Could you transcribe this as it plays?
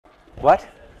What?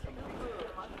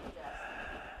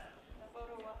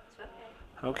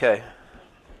 Okay.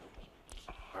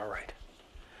 All right.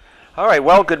 All right,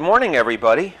 well, good morning,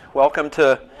 everybody. Welcome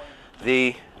to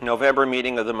the November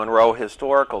meeting of the Monroe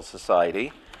Historical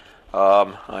Society.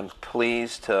 I'm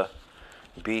pleased to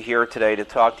be here today to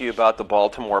talk to you about the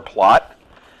Baltimore plot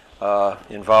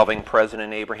involving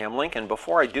President Abraham Lincoln.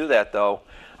 Before I do that, though,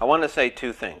 I want to say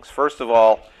two things. First of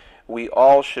all, we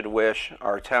all should wish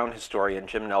our town historian,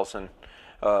 Jim Nelson,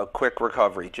 quick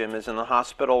recovery. Jim is in the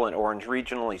hospital in Orange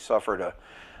Regional. He suffered a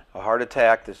heart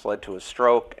attack. This led to a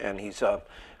stroke, and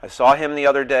I saw him the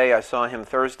other day. I saw him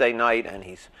Thursday night, and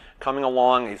he's coming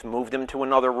along. He's moved him to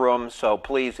another room, so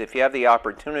please, if you have the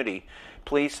opportunity,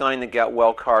 please sign the Get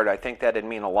Well card. I think that'd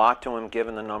mean a lot to him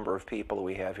given the number of people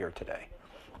we have here today.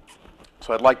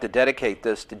 So I'd like to dedicate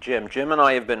this to Jim. Jim and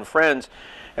I have been friends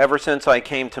ever since I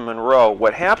came to Monroe.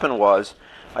 What happened was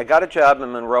I got a job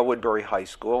in Monroe Woodbury High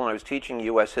School, and I was teaching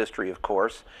U.S. history, of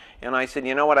course. And I said,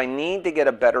 you know what, I need to get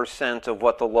a better sense of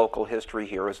what the local history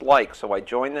here is like. So I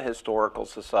joined the Historical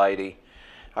Society.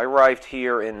 I arrived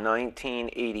here in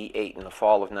 1988, in the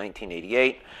fall of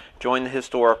 1988. Joined the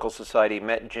Historical Society,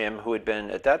 met Jim, who had been,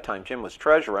 at that time, Jim was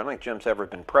treasurer. I don't think Jim's ever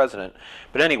been president.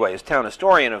 But anyway, as town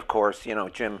historian, of course, you know,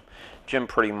 Jim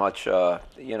pretty much, is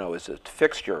a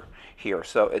fixture here.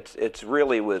 So it's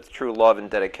really with true love and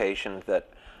dedication that,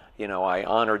 I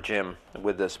honor Jim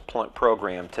with this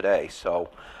program today. So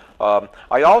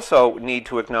I also need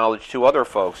to acknowledge two other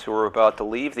folks who are about to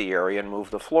leave the area and move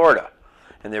to Florida.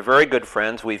 And they're very good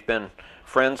friends. We've been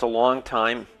friends a long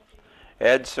time.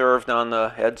 Ed served on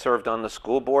the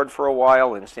school board for a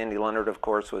while, and Sandy Leonard, of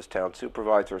course, was town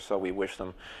supervisor, so we wish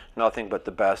them nothing but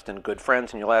the best and good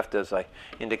friends. And you'll have to, as I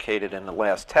indicated in the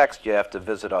last text, you have to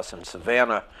visit us in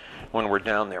Savannah when we're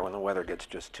down there when the weather gets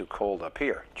just too cold up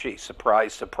here. Gee,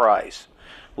 surprise, surprise.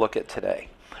 Look at today.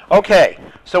 Okay,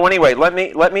 so anyway, let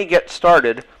me get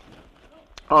started.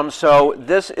 So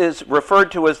this is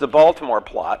referred to as the Baltimore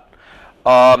plot.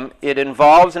 It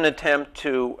involves an attempt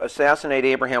to assassinate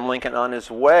Abraham Lincoln on his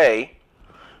way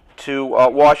to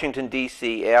Washington,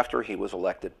 D.C. after he was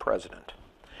elected president.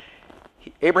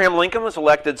 Abraham Lincoln was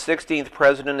elected 16th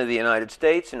president of the United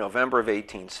States in November of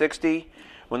 1860.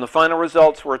 When the final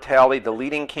results were tallied, the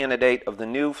leading candidate of the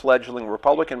new fledgling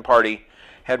Republican Party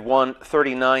had won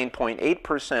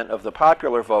 39.8% of the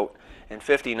popular vote and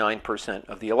 59%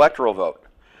 of the electoral vote.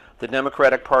 The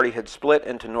Democratic Party had split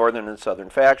into northern and southern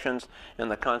factions,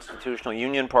 and the Constitutional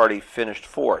Union Party finished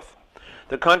fourth.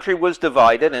 The country was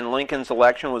divided, and Lincoln's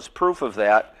election was proof of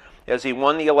that, as he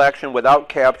won the election without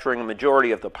capturing a majority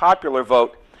of the popular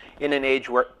vote in an age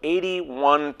where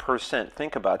 81%,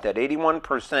 think about that,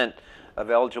 81% of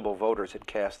eligible voters had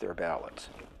cast their ballots.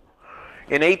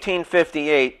 In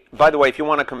 1858, by the way, if you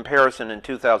want a comparison, in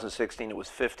 2016 it was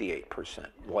 58%,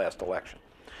 the last election.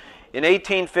 In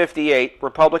 1858,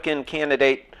 Republican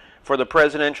candidate for the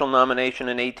presidential nomination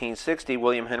in 1860,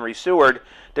 William Henry Seward,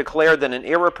 declared that an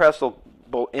irrepressible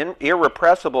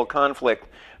conflict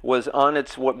was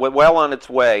well on its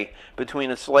way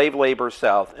between a slave labor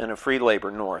South and a free labor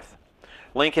North.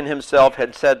 Lincoln himself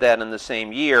had said that in the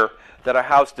same year, that a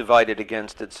house divided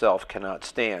against itself cannot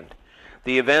stand.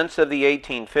 The events of the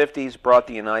 1850s brought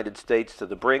the United States to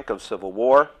the brink of civil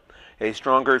war, a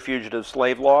stronger fugitive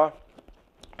slave law,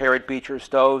 Harriet Beecher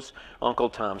Stowe's Uncle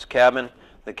Tom's Cabin,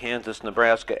 the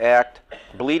Kansas-Nebraska Act,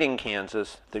 Bleeding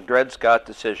Kansas, the Dred Scott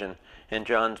decision, and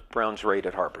John Brown's raid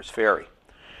at Harper's Ferry.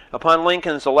 Upon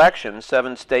Lincoln's election,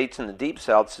 7 states in the Deep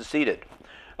South seceded.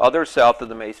 Others south of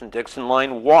the Mason-Dixon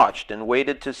line watched and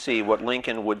waited to see what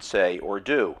Lincoln would say or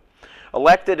do.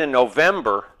 Elected in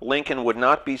November, Lincoln would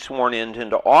not be sworn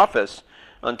into office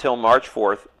until March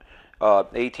 4th,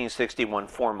 1861,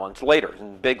 4 months later.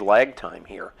 Big lag time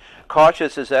here.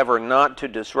 Cautious as ever not to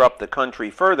disrupt the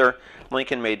country further,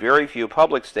 Lincoln made very few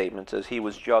public statements as he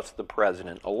was just the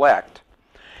president-elect.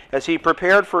 As he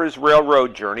prepared for his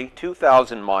railroad journey,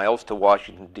 2,000 miles to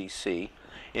Washington, D.C.,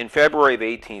 in February of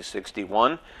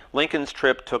 1861, Lincoln's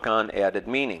trip took on added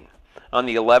meaning. On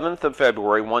the 11th of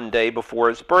February, one day before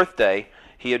his birthday,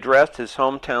 he addressed his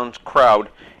hometown crowd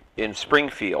in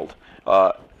Springfield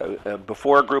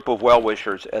before a group of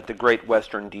well-wishers at the Great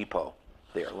Western Depot.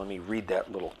 There, let me read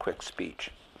that little quick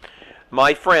speech.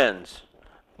 My friends,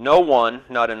 no one,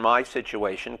 not in my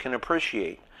situation, can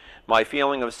appreciate my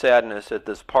feeling of sadness at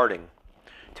this parting.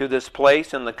 To this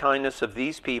place and the kindness of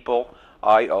these people,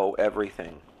 I owe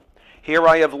everything. Here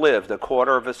I have lived a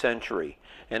quarter of a century,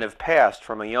 and have passed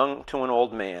from a young to an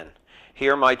old man.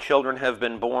 Here my children have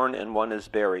been born, and one is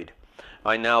buried.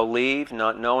 I now leave,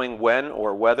 not knowing when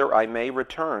or whether I may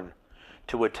return.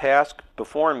 to a task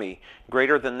before me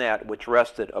greater than that which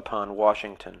rested upon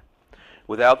Washington.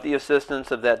 Without the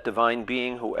assistance of that divine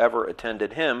being who ever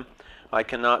attended him, I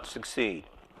cannot succeed.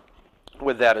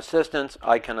 With that assistance,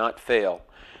 I cannot fail.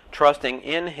 Trusting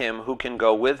in him who can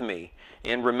go with me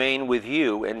and remain with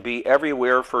you and be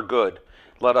everywhere for good,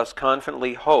 let us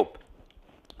confidently hope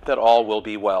that all will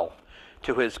be well.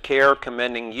 To his care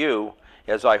commending you,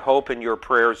 as I hope in your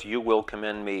prayers you will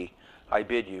commend me, I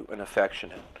bid you an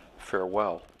affectionate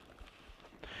farewell.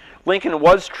 Lincoln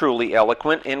was truly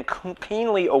eloquent and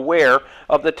keenly aware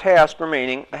of the task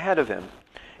remaining ahead of him.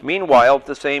 Meanwhile, at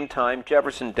the same time,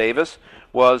 Jefferson Davis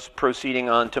was proceeding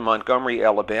on to Montgomery,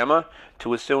 Alabama,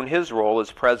 to assume his role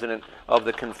as President of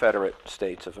the Confederate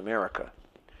States of America.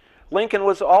 Lincoln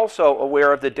was also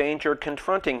aware of the danger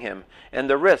confronting him and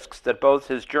the risks that both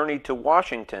his journey to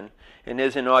Washington and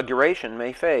his inauguration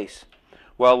may face.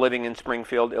 While living in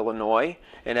Springfield, Illinois,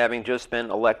 and having just been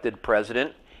elected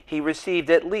president, he received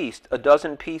at least a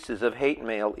dozen pieces of hate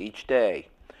mail each day.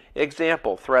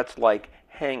 Example, threats like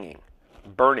hanging,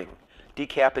 burning,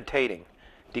 decapitation,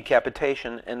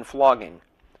 and flogging.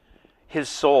 His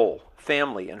soul,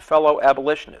 family, and fellow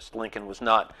abolitionists — Lincoln was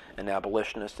not an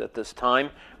abolitionist at this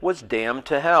time — were damned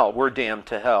to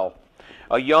hell.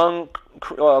 A young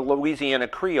Louisiana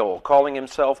Creole, calling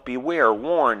himself Beware,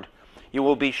 warned, "You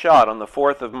will be shot on the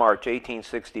 4th of March,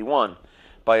 1861.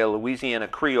 By a Louisiana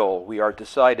Creole, we are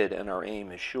decided and our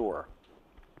aim is sure."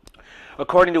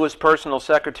 According to his personal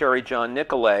secretary, John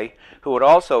Nicolay, who would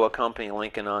also accompany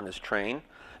Lincoln on his train,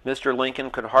 Mr.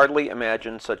 Lincoln could hardly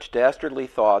imagine such dastardly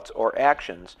thoughts or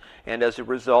actions, and as a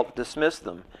result dismissed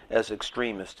them as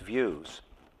extremist views.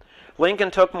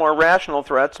 Lincoln took more rational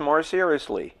threats more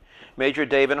seriously. Major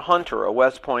David Hunter, a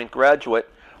West Point graduate,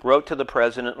 wrote to the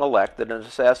president-elect that an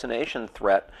assassination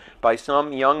threat by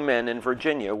some young men in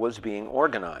Virginia was being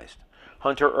organized.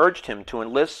 Hunter urged him to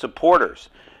enlist supporters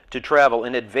to travel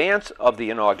in advance of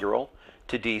the inaugural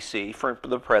to D.C. for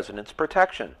the president's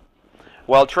protection.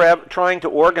 While trying to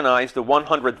organize the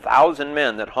 100,000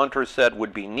 men that Hunter said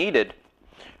would be needed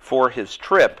for his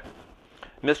trip,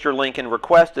 Mr. Lincoln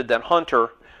requested that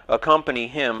Hunter accompany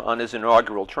him on his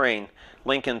inaugural train.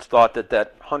 Lincoln thought that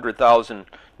 100,000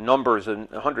 numbers and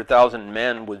 100,000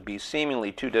 men would be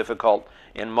seemingly too difficult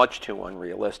and much too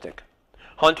unrealistic.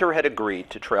 Hunter had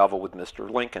agreed to travel with Mr.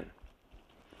 Lincoln.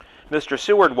 Mr.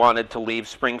 Seward wanted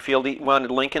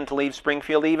Lincoln to leave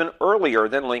Springfield even earlier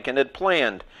than Lincoln had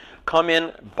planned, come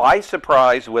in by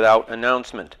surprise without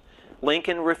announcement.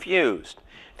 Lincoln refused.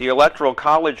 The Electoral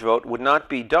College vote would not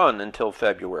be done until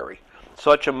February.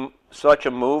 Such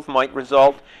a move might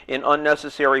result in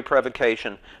unnecessary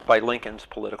provocation by Lincoln's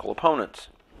political opponents.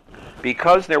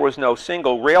 Because there was no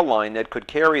single rail line that could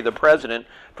carry the president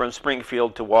from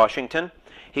Springfield to Washington,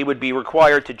 he would be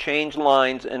required to change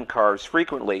lines and cars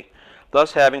frequently,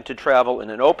 thus having to travel in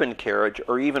an open carriage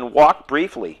or even walk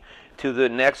briefly to the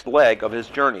next leg of his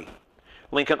journey.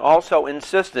 Lincoln also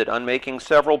insisted on making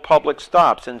several public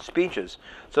stops and speeches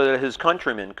so that his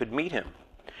countrymen could meet him.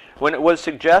 When it was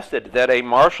suggested that a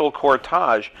martial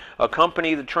cortege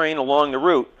accompany the train along the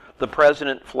route, the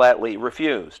president flatly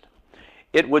refused.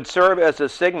 It would serve as a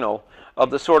signal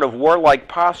of the sort of warlike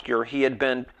posture he had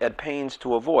been at pains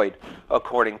to avoid,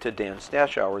 according to Dan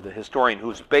Stashower, the historian,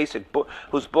 whose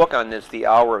book on this, The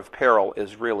Hour of Peril,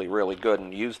 is really, really good,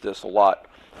 and used this a lot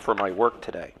for my work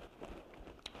today.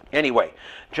 Anyway,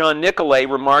 John Nicolay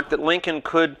remarked that Lincoln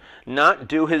could not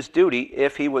do his duty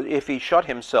if he shut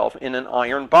himself in an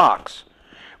iron box.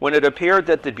 When it appeared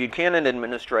that the Buchanan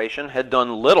administration had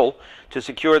done little to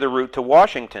secure the route to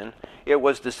Washington, it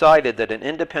was decided that an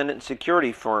independent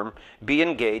security firm be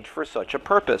engaged for such a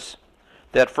purpose.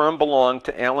 That firm belonged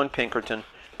to Allan Pinkerton,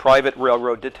 private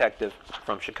railroad detective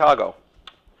from Chicago.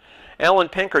 Allan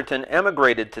Pinkerton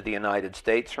emigrated to the United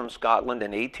States from Scotland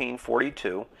in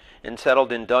 1842 and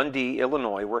settled in Dundee,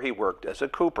 Illinois, where he worked as a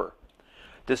cooper.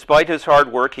 Despite his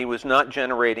hard work, he was not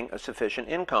generating a sufficient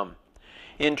income.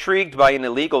 Intrigued by an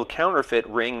illegal counterfeit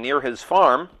ring near his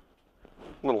farm,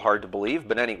 a little hard to believe,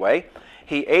 but anyway,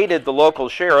 he aided the local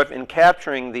sheriff in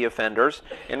capturing the offenders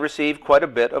and received quite a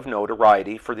bit of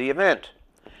notoriety for the event.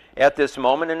 At this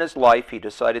moment in his life, he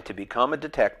decided to become a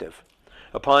detective.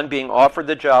 Upon being offered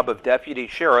the job of deputy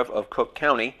sheriff of Cook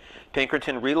County,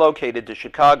 Pinkerton relocated to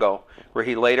Chicago, where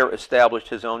he later established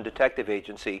his own detective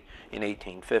agency in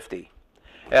 1850.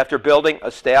 After building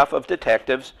a staff of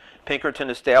detectives, Pinkerton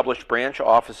established branch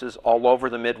offices all over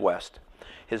the Midwest.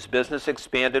 His business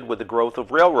expanded with the growth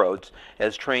of railroads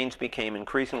as trains became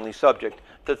increasingly subject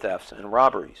to thefts and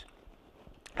robberies.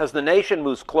 As the nation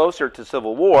moves closer to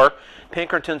civil war,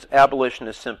 Pinkerton's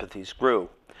abolitionist sympathies grew.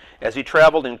 As he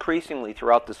traveled increasingly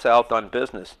throughout the South on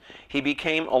business, he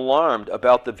became alarmed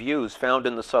about the views found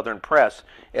in the Southern press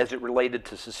as it related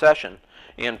to secession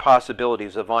and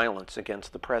possibilities of violence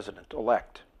against the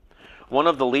president-elect. One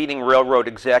of the leading railroad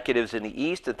executives in the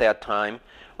East at that time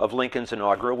of Lincoln's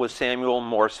inaugural was Samuel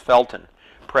Morse Felton,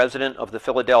 president of the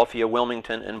Philadelphia,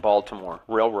 Wilmington, and Baltimore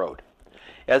Railroad.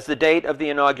 As the date of the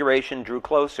inauguration drew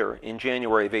closer in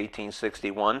January of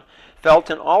 1861,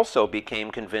 Felton also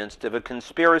became convinced of a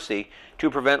conspiracy to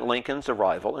prevent Lincoln's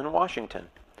arrival in Washington.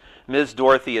 Ms.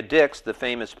 Dorothea Dix, the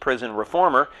famous prison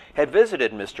reformer, had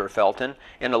visited Mr. Felton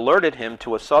and alerted him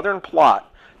to a Southern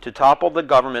plot to topple the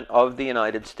government of the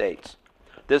United States.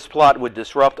 This plot would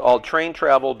disrupt all train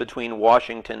travel between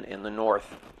Washington and the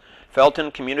North.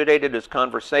 Felton communicated his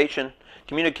conversation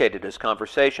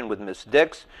with Miss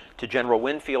Dix to General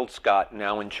Winfield Scott,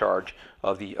 now in charge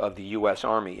of the U.S.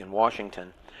 Army in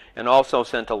Washington, and also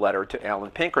sent a letter to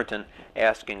Allan Pinkerton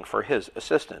asking for his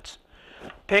assistance.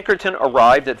 Pinkerton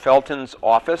arrived at Felton's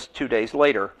office 2 days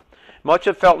later. Much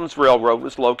of Felton's railroad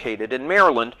was located in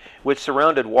Maryland, which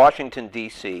surrounded Washington,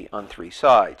 D.C. on 3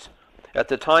 sides. At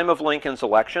the time of Lincoln's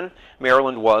election,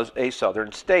 Maryland was a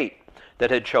Southern state that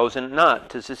had chosen not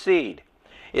to secede.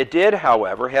 It did,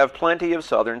 however, have plenty of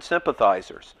Southern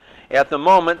sympathizers. At the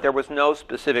moment, there was no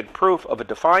specific proof of a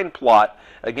defined plot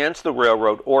against the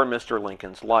railroad or Mr.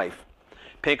 Lincoln's life.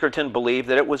 Pinkerton believed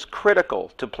that it was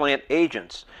critical to plant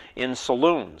agents in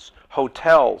saloons,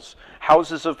 hotels,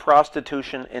 houses of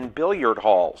prostitution, and billiard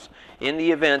halls in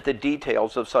the event that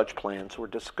details of such plans were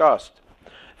discussed.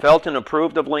 Felton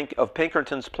approved of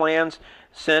Pinkerton's plans,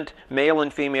 sent male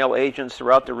and female agents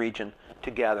throughout the region to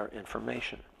gather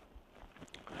information.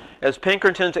 As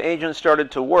Pinkerton's agents started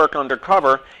to work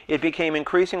undercover, it became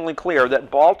increasingly clear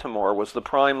that Baltimore was the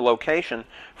prime location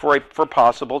for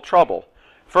possible trouble.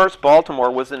 First,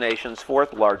 Baltimore was the nation's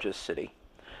 4th largest city.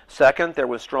 Second, there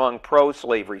was strong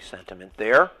pro-slavery sentiment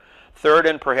there. Third,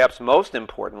 and perhaps most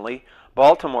importantly,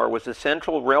 Baltimore was a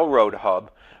central railroad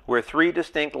hub where 3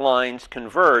 distinct lines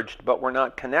converged but were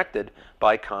not connected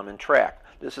by common track.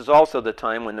 This is also the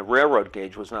time when the railroad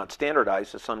gauge was not standardized,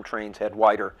 so some trains had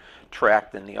wider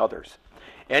track than the others.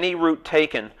 Any route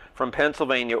taken from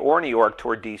Pennsylvania or New York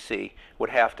toward D.C.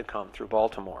 would have to come through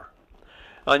Baltimore.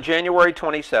 On January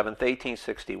 27,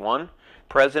 1861,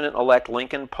 President-elect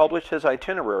Lincoln published his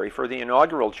itinerary for the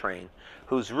inaugural train,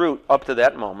 whose route up to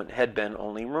that moment had been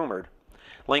only rumored.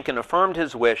 Lincoln affirmed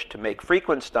his wish to make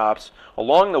frequent stops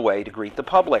along the way to greet the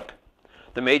public.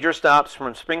 The major stops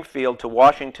from Springfield to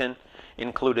Washington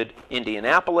included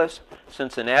Indianapolis,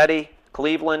 Cincinnati,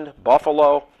 Cleveland,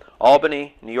 Buffalo,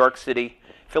 Albany, New York City,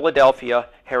 Philadelphia,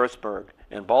 Harrisburg,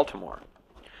 and Baltimore.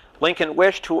 Lincoln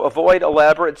wished to avoid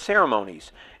elaborate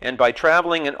ceremonies, and by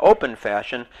traveling in open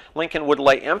fashion, Lincoln would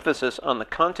lay emphasis on the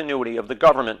continuity of the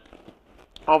government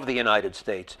of the United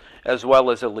States, as well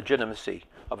as the legitimacy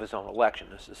of his own election.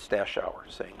 This is Stashower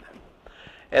saying that.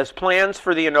 As plans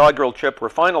for the inaugural trip were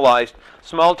finalized,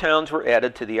 small towns were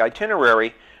added to the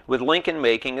itinerary, with Lincoln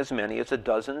making as many as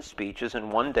 12 speeches in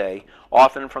one day,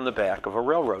 often from the back of a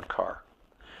railroad car.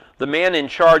 The man in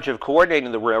charge of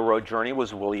coordinating the railroad journey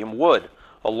was William Wood,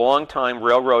 a longtime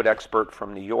railroad expert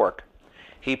from New York.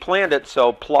 He planned it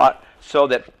so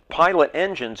that pilot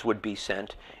engines would be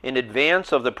sent in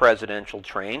advance of the presidential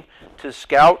train to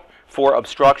scout for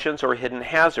obstructions or hidden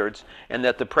hazards, and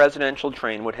that the presidential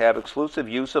train would have exclusive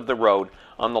use of the road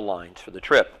on the lines for the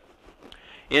trip.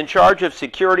 In charge of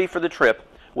security for the trip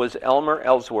was Elmer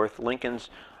Ellsworth, Lincoln's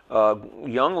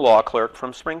young law clerk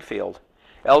from Springfield.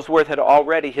 Ellsworth had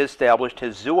already established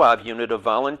his Zouave unit of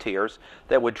volunteers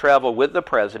that would travel with the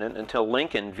president until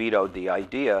Lincoln vetoed the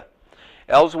idea.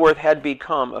 Ellsworth had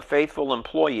become a faithful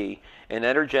employee, an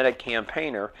energetic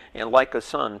campaigner, and like a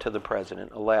son to the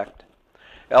president-elect.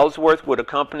 Ellsworth would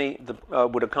accompany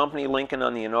Lincoln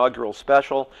on the inaugural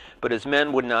special, but his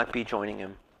men would not be joining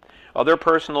him. Other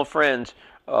personal friends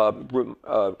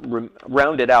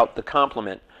rounded out the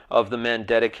complement of the men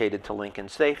dedicated to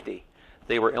Lincoln's safety.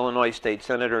 They were Illinois State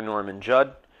Senator Norman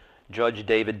Judd, Judge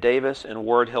David Davis, and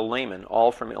Ward Hill Layman,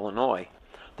 all from Illinois.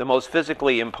 The most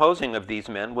physically imposing of these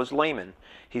men was Layman.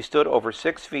 He stood over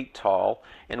 6 feet tall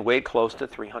and weighed close to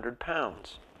 300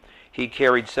 pounds. He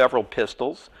carried several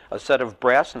pistols, a set of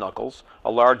brass knuckles,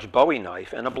 a large Bowie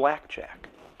knife, and a blackjack.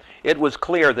 It was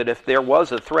clear that if there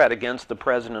was a threat against the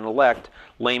president-elect,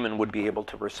 Layman would be able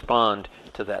to respond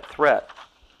to that threat.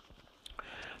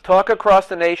 Talk across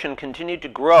the nation continued to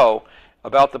grow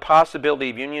about the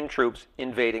possibility of Union troops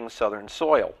invading Southern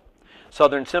soil.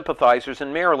 Southern sympathizers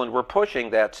in Maryland were pushing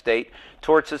that state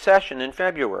toward secession in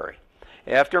February,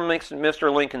 after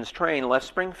Mr. Lincoln's train left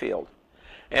Springfield.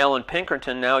 Allan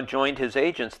Pinkerton now joined his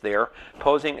agents there,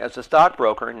 posing as a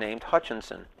stockbroker named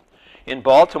Hutchinson. In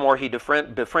Baltimore, he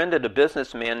befriended a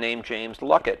businessman named James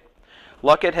Luckett.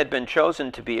 Luckett had been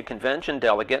chosen to be a convention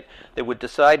delegate that would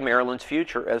decide Maryland's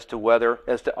future as to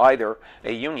either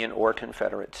a Union or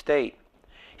Confederate state.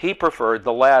 He preferred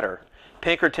the latter.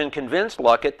 Pinkerton convinced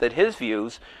Luckett that his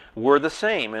views were the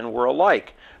same and were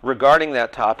alike regarding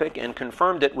that topic and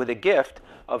confirmed it with a gift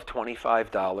of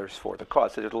 $25 for the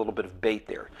cause. So there's a little bit of bait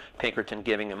there. Pinkerton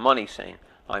giving him money saying,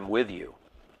 "I'm with you."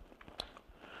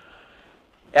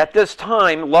 At this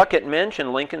time, Luckett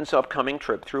mentioned Lincoln's upcoming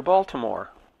trip through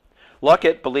Baltimore.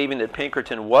 Luckett, believing that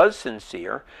Pinkerton was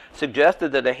sincere,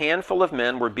 suggested that a handful of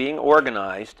men were being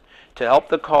organized to help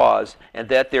the cause and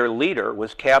that their leader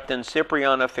was Captain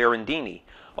Cipriano Ferrandini,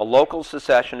 a local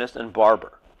secessionist and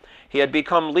barber. He had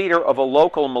become leader of a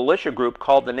local militia group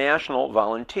called the National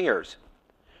Volunteers.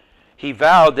 He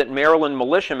vowed that Maryland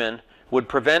militiamen would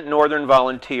prevent Northern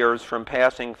volunteers from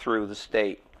passing through the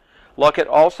state. Luckett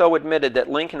also admitted that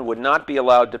Lincoln would not be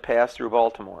allowed to pass through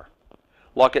Baltimore.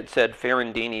 Luckett said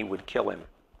Ferrandini would kill him.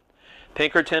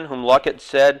 Pinkerton, whom Luckett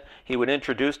said he would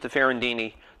introduce to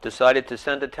Ferrandini, decided to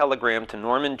send a telegram to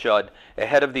Norman Judd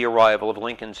ahead of the arrival of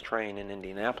Lincoln's train in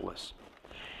Indianapolis.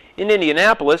 In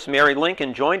Indianapolis, Mary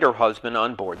Lincoln joined her husband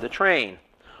on board the train.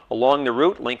 Along the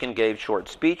route, Lincoln gave short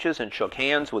speeches and shook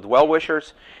hands with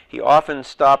well-wishers. He often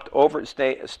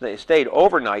stayed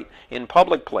overnight in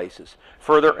public places,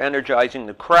 further energizing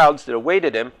the crowds that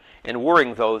awaited him and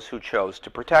worrying those who chose to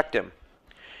protect him.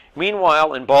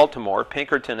 Meanwhile, in Baltimore,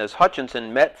 Pinkerton as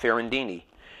Hutchinson met Ferrandini.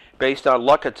 Based on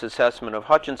Luckett's assessment of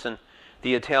Hutchinson,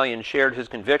 the Italian shared his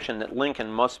conviction that Lincoln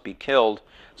must be killed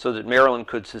so that Maryland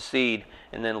could secede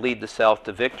and then lead the South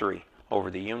to victory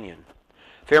over the Union.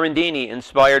 Ferrandini,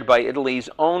 inspired by Italy's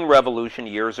own revolution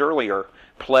years earlier,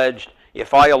 pledged,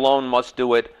 "If I alone must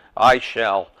do it, I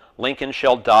shall. Lincoln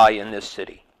shall die in this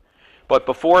city." But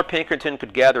before Pinkerton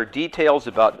could gather details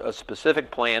about a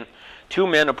specific plan, two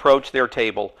men approached their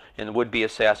table, and the would-be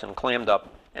assassin clammed up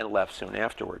and left soon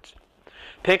afterwards.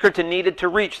 Pinkerton needed to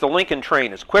reach the Lincoln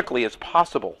train as quickly as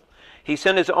possible. He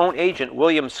sent his own agent,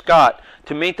 William Scott,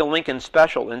 to meet the Lincoln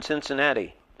Special in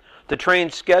Cincinnati. The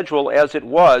train's schedule, as it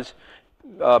was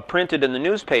printed in the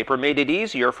newspaper, made it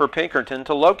easier for Pinkerton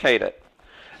to locate it.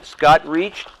 Scott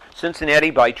reached Cincinnati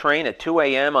by train at 2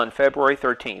 a.m. on February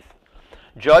 13th.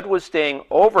 Judd was staying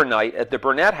overnight at the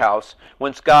Burnett House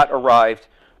when Scott arrived,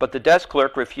 but the desk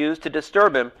clerk refused to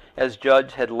disturb him as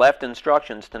Judd had left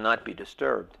instructions to not be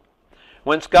disturbed.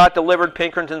 When Scott delivered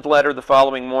Pinkerton's letter the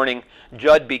following morning,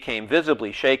 Judd became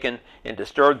visibly shaken and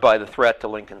disturbed by the threat to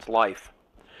Lincoln's life.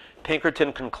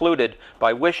 Pinkerton concluded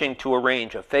by wishing to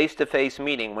arrange a face-to-face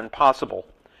meeting when possible.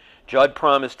 Judd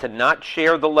promised to not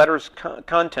share the letter's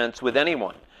contents with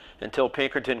anyone until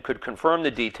Pinkerton could confirm the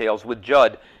details with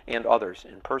Judd and others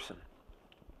in person.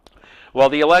 While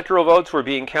the electoral votes were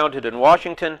being counted in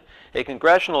Washington, a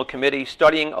congressional committee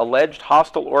studying alleged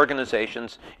hostile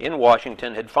organizations in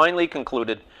Washington had finally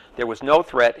concluded there was no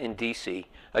threat in D.C.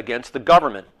 against the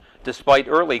government, despite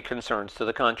early concerns to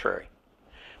the contrary.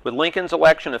 With Lincoln's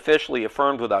election officially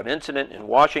affirmed without incident in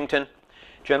Washington,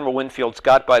 General Winfield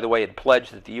Scott, by the way, had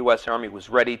pledged that the U.S. Army was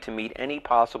ready to meet any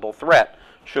possible threat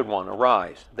should one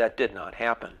arise. That did not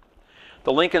happen.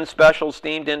 The Lincoln Special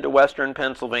steamed into western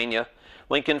Pennsylvania.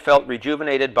 Lincoln felt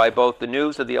rejuvenated by both the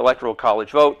news of the Electoral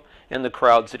College vote and the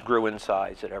crowds that grew in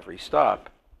size at every stop.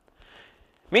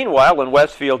 Meanwhile, in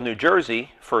Westfield, New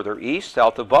Jersey, further east,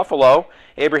 south of Buffalo,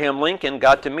 Abraham Lincoln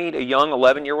got to meet a young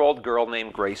 11-year-old girl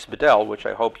named Grace Bedell, which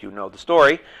I hope you know the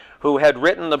story, who had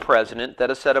written the president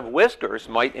that a set of whiskers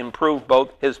might improve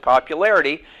both his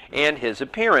popularity and his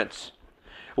appearance.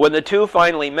 When the two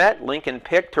finally met, Lincoln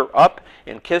picked her up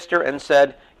and kissed her and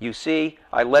said, "You see,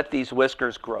 I let these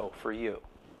whiskers grow for you."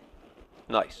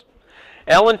 Nice.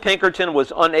 Allan Pinkerton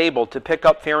was unable to pick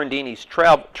up Ferrandini's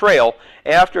trail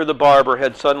after the barber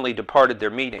had suddenly departed their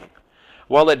meeting.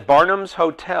 While at Barnum's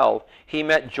Hotel, he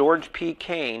met George P.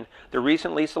 Kane, the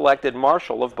recently selected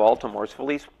marshal of Baltimore's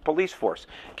police force.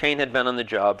 Kane had been on the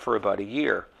job for about a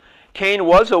year. Kane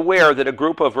was aware that a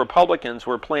group of Republicans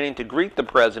were planning to greet the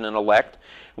president-elect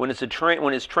when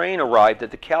his train arrived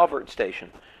at the Calvert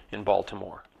station in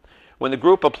Baltimore. When the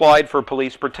group applied for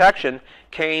police protection,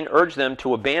 Kane urged them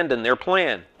to abandon their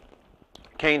plan.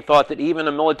 Kane thought that even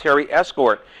a military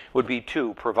escort would be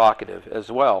too provocative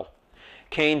as well.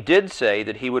 Kane did say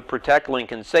that he would protect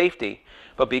Lincoln's safety,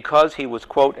 but because he was,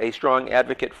 quote, a strong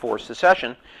advocate for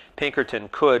secession, Pinkerton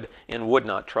could and would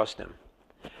not trust him.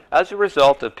 As a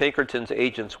result of Pinkerton's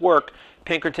agent's work,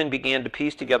 Pinkerton began to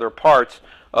piece together parts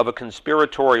of a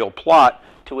conspiratorial plot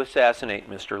to assassinate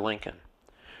Mr. Lincoln.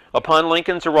 Upon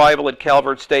Lincoln's arrival at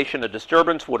Calvert Station, a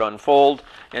disturbance would unfold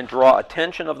and draw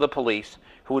attention of the police,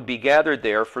 who would be gathered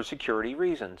there for security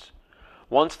reasons.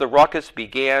 Once the ruckus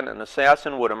began, an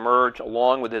assassin would emerge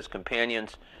along with his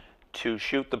companions to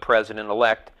shoot the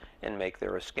president-elect and make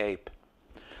their escape.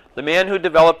 The man who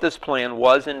developed this plan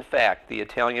was, in fact, the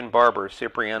Italian barber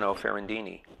Cipriano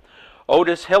Ferrandini.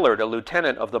 Otis Hillard, a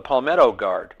lieutenant of the Palmetto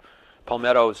Guard.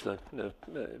 Palmettos, the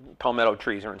palmetto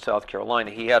trees are in South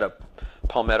Carolina. He had a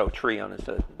palmetto tree on his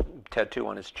tattoo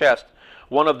on his chest.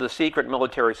 One of the secret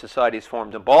military societies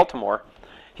formed in Baltimore.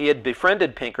 He had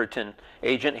befriended Pinkerton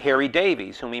agent Harry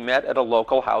Davies, whom he met at a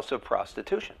local house of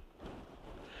prostitution.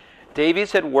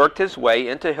 Davies had worked his way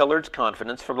into Hillard's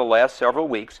confidence for the last several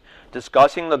weeks,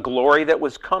 discussing the glory that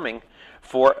was coming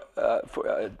for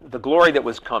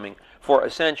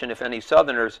ascension if any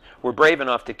Southerners were brave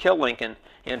enough to kill Lincoln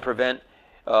and prevent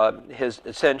his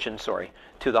ascension,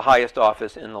 to the highest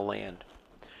office in the land.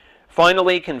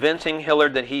 Finally, convincing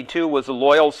Hillard that he too was a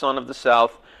loyal son of the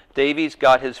South, Davies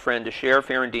got his friend to share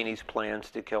Ferrandini's plans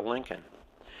to kill Lincoln.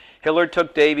 Hillard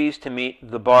took Davies to meet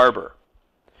the barber,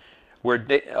 where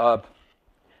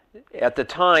at the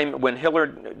time when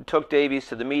Hillard took Davies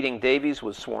to the meeting, Davies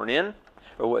was sworn in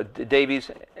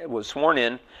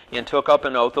and took up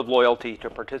an oath of loyalty to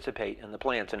participate in the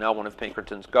plans. And now one of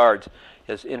Pinkerton's guards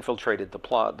has infiltrated the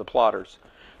plotters.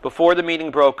 Before the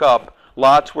meeting broke up,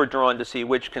 lots were drawn to see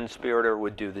which conspirator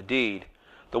would do the deed.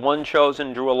 The one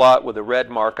chosen drew a lot with a red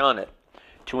mark on it.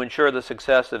 To ensure the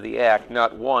success of the act,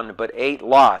 not one but 8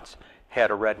 lots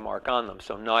had a red mark on them,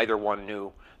 so neither one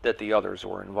knew that the others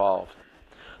were involved.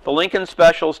 The Lincoln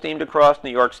Special steamed across New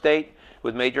York State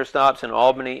with major stops in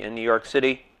Albany and New York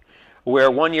City,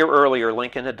 where 1 year earlier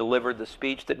Lincoln had delivered the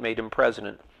speech that made him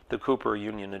president, the Cooper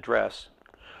Union Address.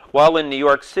 While in New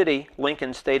York City,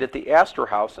 Lincoln stayed at the Astor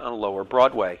House on Lower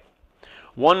Broadway.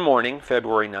 One morning,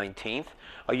 February 19th,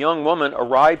 a young woman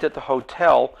arrived at the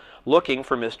hotel looking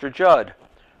for Mr. Judd.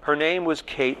 Her name was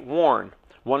Kate Warren,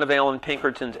 one of Allan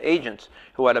Pinkerton's agents,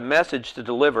 who had a message to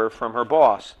deliver from her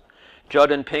boss.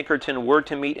 Judd and Pinkerton were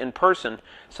to meet in person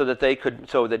so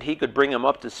that he could bring him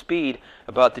up to speed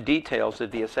about the details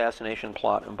of the assassination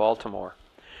plot in Baltimore.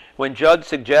 When Judd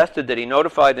suggested that he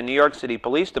notify the New York City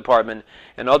Police Department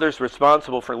and others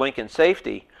responsible for Lincoln's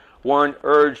safety, Warren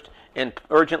urged and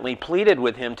urgently pleaded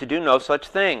with him to do no such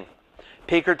thing.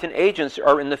 Pinkerton agents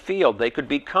are in the field. They could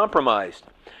be compromised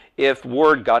if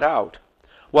word got out.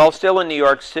 While still in New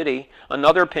York City,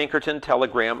 another Pinkerton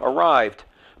telegram arrived.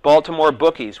 Baltimore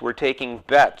bookies were taking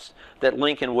bets that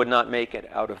Lincoln would not make it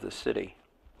out of the city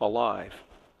alive.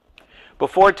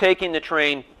 Before taking the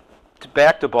train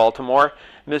back to Baltimore,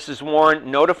 Mrs. Warren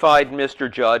notified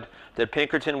Mr. Judd that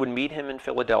Pinkerton would meet him in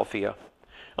Philadelphia.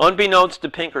 Unbeknownst to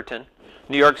Pinkerton,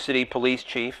 New York City Police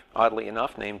Chief, oddly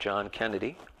enough named John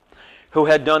Kennedy, who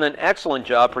had done an excellent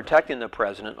job protecting the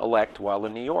president-elect while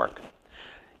in New York.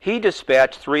 He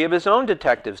dispatched 3 of his own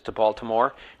detectives to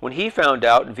Baltimore when he found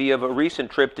out via a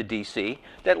recent trip to D.C.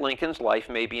 that Lincoln's life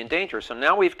may be in danger. So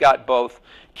now we've got both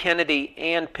Kennedy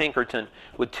and Pinkerton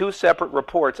with 2 separate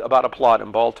reports about a plot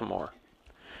in Baltimore.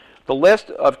 The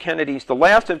last of Kennedy's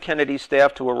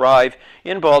staff to arrive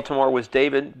in Baltimore was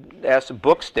David S.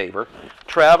 Bookstaver,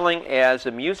 traveling as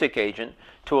a music agent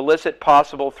to elicit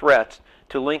possible threats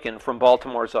to Lincoln from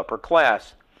Baltimore's upper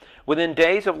class. Within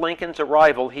days of Lincoln's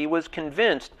arrival, he was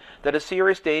convinced that a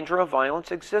serious danger of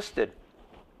violence existed.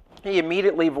 He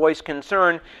immediately voiced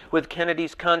concern with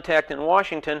Kennedy's contact in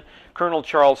Washington, Colonel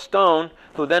Charles Stone,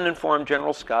 who then informed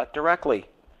General Scott directly.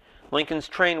 Lincoln's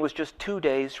train was just 2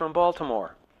 days from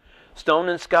Baltimore. Stone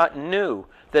and Scott knew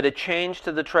that a change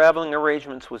to the traveling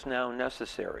arrangements was now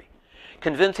necessary.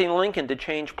 Convincing Lincoln to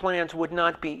change plans would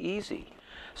not be easy.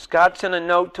 Scott sent a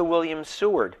note to William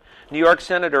Seward, New York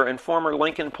senator and former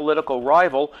Lincoln political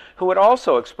rival, who had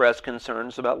also expressed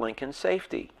concerns about Lincoln's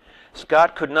safety.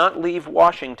 Scott could not leave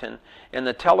Washington, and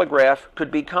the telegraph could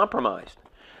be compromised.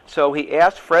 So he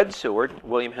asked Fred Seward,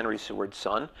 William Henry Seward's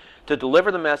son, to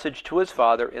deliver the message to his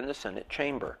father in the Senate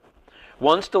chamber.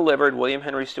 Once delivered, William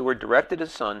Henry Seward directed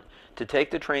his son to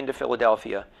take the train to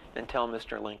Philadelphia and tell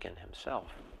Mr. Lincoln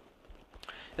himself.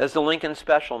 As the Lincoln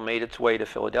Special made its way to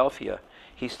Philadelphia,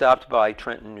 he stopped by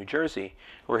Trenton, New Jersey,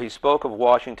 where he spoke of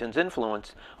Washington's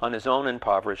influence on his own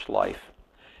impoverished life.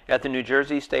 At the New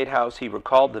Jersey State House, he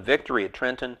recalled the victory at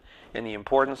Trenton and the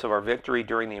importance of our victory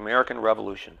during the American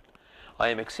Revolution. I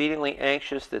am exceedingly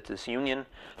anxious that this Union,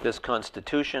 this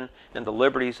Constitution, and the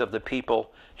liberties of the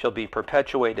people shall be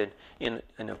perpetuated in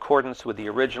accordance with the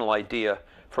original idea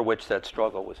for which that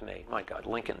struggle was made. My God,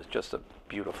 Lincoln is just a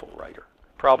beautiful writer,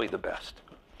 probably the best.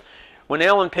 When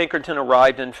Allan Pinkerton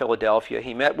arrived in Philadelphia,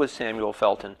 he met with Samuel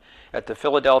Felton at the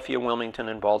Philadelphia, Wilmington,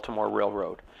 and Baltimore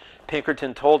Railroad.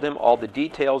 Pinkerton told him all the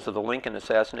details of the Lincoln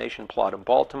assassination plot in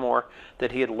Baltimore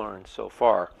that he had learned so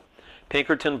far.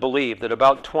 Pinkerton believed that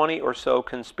about 20 or so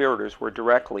conspirators were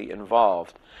directly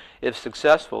involved. If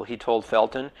successful, he told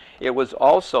Felton, it was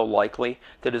also likely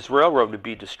that his railroad would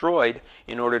be destroyed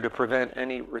in order to prevent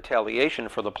any retaliation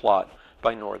for the plot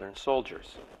by Northern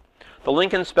soldiers. The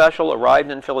Lincoln Special arrived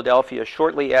in Philadelphia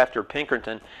shortly after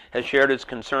Pinkerton had shared his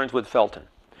concerns with Felton.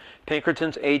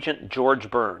 Pinkerton's agent, George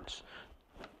Burns,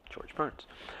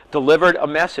 delivered a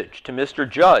message to Mr.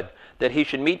 Judd that he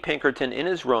should meet Pinkerton in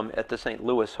his room at the St.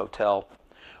 Louis Hotel.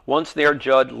 Once there,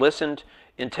 Judd listened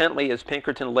intently as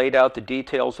Pinkerton laid out the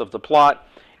details of the plot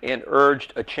and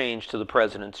urged a change to the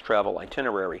president's travel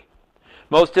itinerary.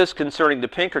 Most disconcerting to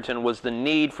Pinkerton was the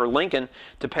need for Lincoln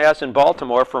to pass in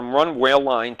Baltimore from one rail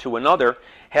line to another,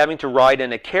 having to ride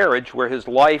in a carriage where his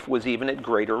life was even at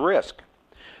greater risk.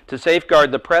 To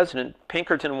safeguard the president,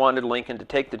 Pinkerton wanted Lincoln to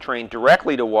take the train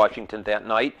directly to Washington that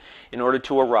night in order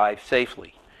to arrive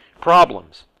safely.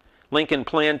 Problems. Lincoln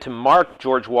planned to mark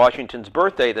George Washington's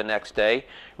birthday the next day,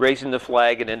 raising the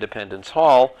flag at Independence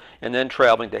Hall, and then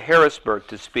traveling to Harrisburg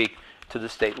to speak to the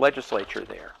state legislature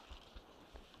there.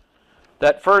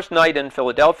 That first night in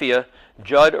Philadelphia,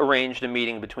 Judd arranged a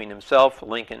meeting between himself,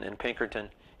 Lincoln, and Pinkerton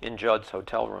in Judd's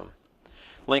hotel room.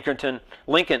 Lincoln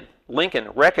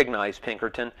recognized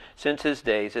Pinkerton since his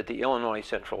days at the Illinois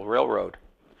Central Railroad.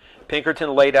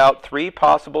 Pinkerton laid out three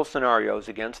possible scenarios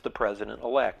against the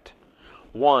president-elect.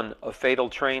 1, a fatal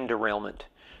train derailment.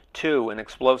 2, an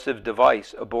explosive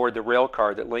device aboard the rail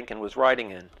car that Lincoln was riding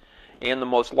in. And the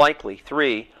most likely,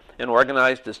 3, an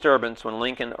organized disturbance when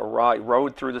Lincoln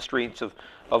rode through the streets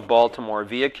of Baltimore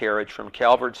via carriage from the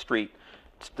Calvert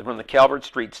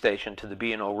Street station to the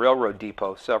B&O Railroad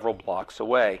Depot several blocks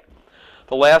away.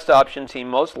 The last option seemed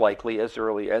most likely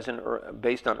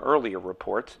based on earlier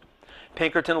reports.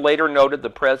 Pinkerton later noted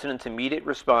the president's immediate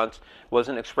response was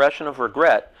an expression of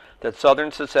regret that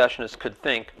Southern secessionists could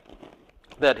think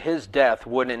that his death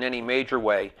would in any major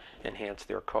way enhance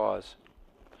their cause.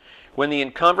 When the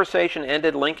conversation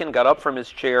ended, Lincoln got up from his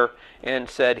chair and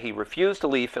said he refused to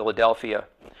leave Philadelphia.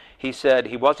 He said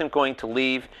he wasn't going to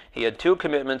leave. He had 2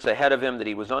 commitments ahead of him that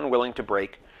he was unwilling to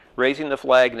break, raising the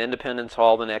flag in Independence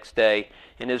Hall the next day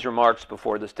in his remarks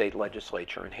before the state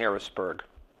legislature in Harrisburg.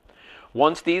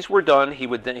 Once these were done,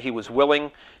 he was willing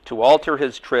to alter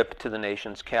his trip to the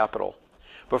nation's capital.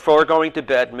 Before going to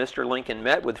bed, Mr. Lincoln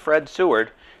met with Fred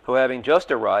Seward, who, having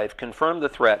just arrived, confirmed the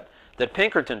threat that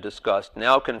Pinkerton discussed,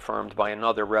 now confirmed by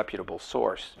another reputable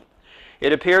source.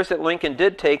 It appears that Lincoln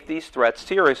did take these threats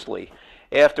seriously.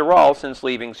 After all, since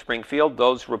leaving Springfield,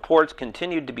 those reports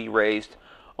continued to be raised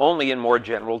only in more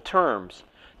general terms.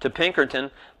 To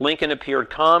Pinkerton, Lincoln appeared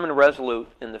calm and resolute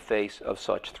in the face of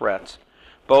such threats.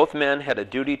 Both men had a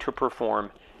duty to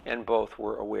perform, and both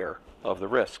were aware of the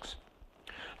risks.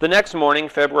 The next morning,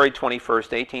 February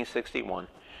 21st, 1861,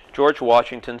 George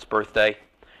Washington's birthday,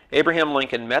 Abraham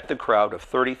Lincoln met the crowd of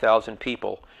 30,000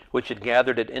 people which had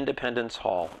gathered at Independence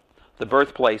Hall, the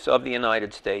birthplace of the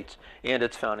United States and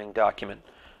its founding document,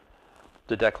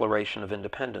 the Declaration of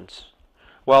Independence.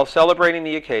 While celebrating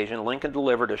the occasion, Lincoln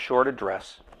delivered a short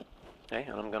address. Okay,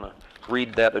 and I'm going to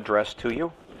read that address to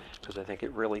you because I think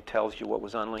it really tells you what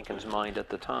was on Lincoln's mind at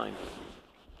the time.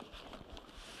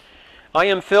 I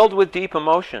am filled with deep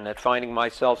emotion at finding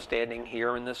myself standing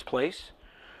here in this place,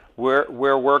 where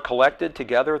we're collected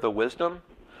together the wisdom,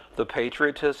 the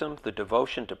patriotism, the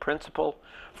devotion to principle,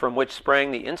 from which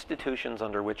sprang the institutions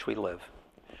under which we live.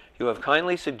 You have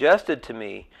kindly suggested to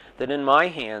me that in my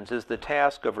hands is the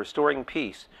task of restoring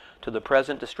peace to the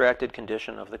present distracted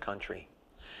condition of the country.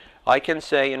 I can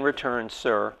say in return,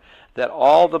 sir, that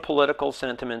all the political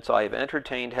sentiments I have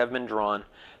entertained have been drawn,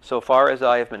 so far as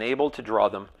I have been able to draw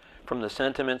them, from the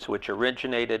sentiments which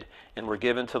originated and were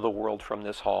given to the world from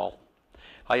this hall.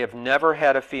 I have never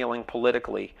had a feeling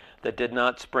politically that did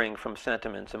not spring from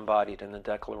sentiments embodied in the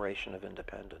Declaration of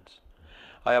Independence.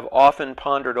 I have often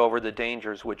pondered over the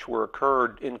dangers which were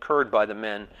incurred by the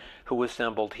men who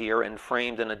assembled here and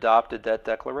framed and adopted that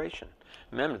declaration.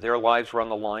 Remember, their lives were on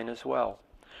the line as well.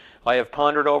 I have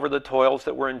pondered over the toils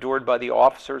that were endured by the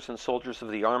officers and soldiers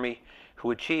of the army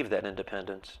who achieved that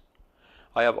independence.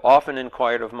 I have often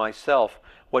inquired of myself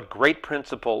what great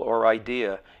principle or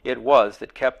idea it was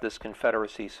that kept this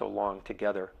Confederacy so long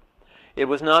together. It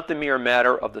was not the mere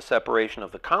matter of the separation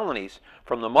of the colonies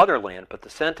from the motherland, but the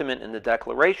sentiment in the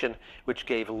Declaration which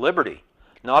gave liberty,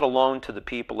 not alone to the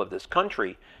people of this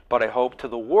country, but I hope to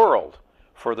the world,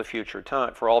 for the future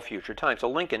time, for all future time. So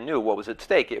Lincoln knew what was at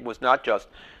stake. It was not just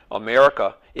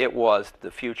America, it was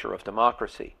the future of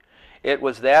democracy. It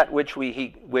was that which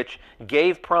which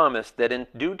gave promise that in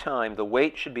due time the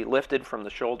weight should be lifted from the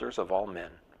shoulders of all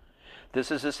men. This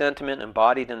is a sentiment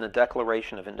embodied in the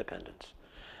Declaration of Independence.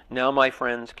 Now, my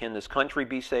friends, can this country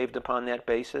be saved upon that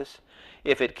basis?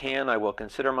 If it can, I will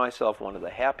consider myself one of the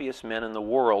happiest men in the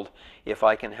world if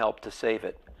I can help to save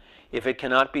it. If it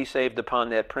cannot be saved upon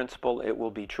that principle, it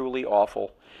will be truly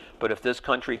awful. But if this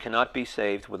country cannot be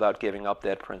saved without giving up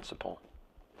that principle.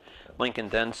 Lincoln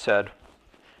then said,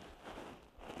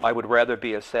 I would rather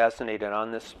be assassinated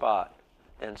on this spot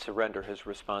than surrender his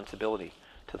responsibility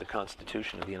to the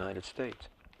Constitution of the United States.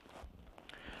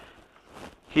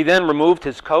 He then removed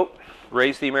his coat,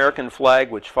 raised the American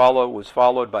flag, which was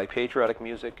followed by patriotic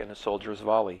music and a soldier's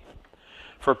volley.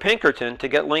 For Pinkerton to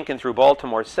get Lincoln through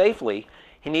Baltimore safely,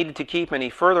 he needed to keep any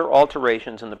further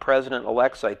alterations in the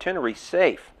President-elect's itinerary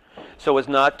safe, so as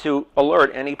not to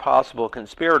alert any possible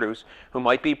conspirators who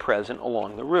might be present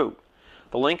along the route.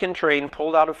 The Lincoln train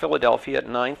pulled out of Philadelphia at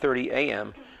 9:30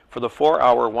 a.m. for the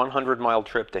 4-hour, 100-mile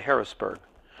trip to Harrisburg.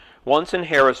 Once in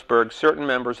Harrisburg, certain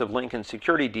members of Lincoln's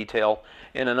security detail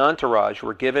and an entourage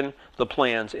were given the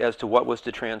plans as to what was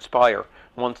to transpire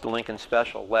once the Lincoln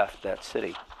Special left that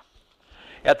city.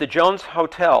 At the Jones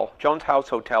House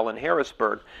Hotel in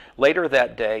Harrisburg, later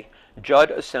that day,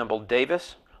 Judd assembled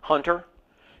Davis, Hunter,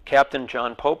 Captain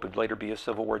John Pope, who'd later be a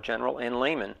Civil War general, and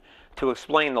Layman to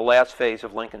explain the last phase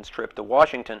of Lincoln's trip to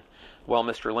Washington while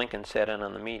Mr. Lincoln sat in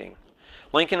on the meeting.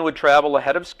 Lincoln would travel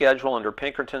ahead of schedule under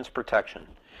Pinkerton's protection.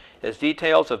 As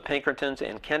details of Pinkerton's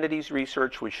and Kennedy's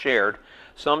research was shared,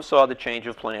 some saw the change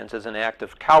of plans as an act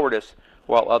of cowardice,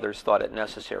 while others thought it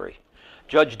necessary.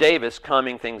 Judge Davis,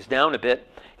 calming things down a bit,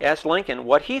 asked Lincoln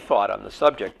what he thought on the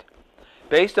subject.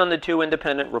 Based on the two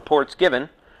independent reports given,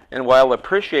 and while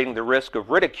appreciating the risk of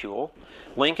ridicule,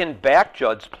 Lincoln backed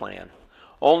Judd's plan.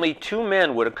 Only 2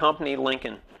 men would accompany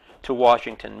Lincoln to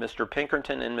Washington, Mr.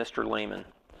 Pinkerton and Mr. Layman.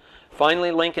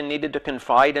 Finally, Lincoln needed to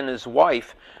confide in his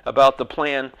wife about the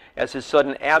plan, as his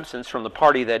sudden absence from the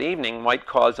party that evening might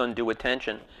cause undue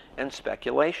attention and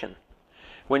speculation.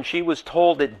 When she was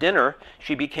told at dinner,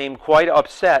 she became quite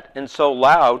upset and so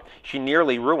loud she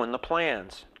nearly ruined the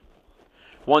plans.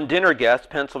 One dinner guest,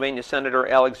 Pennsylvania Senator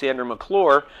Alexander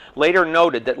McClure, later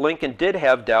noted that Lincoln did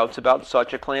have doubts about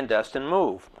such a clandestine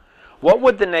move. What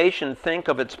would the nation think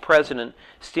of its president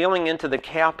stealing into the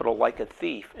Capitol like a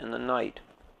thief in the night?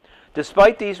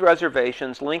 Despite these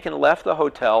reservations, Lincoln left the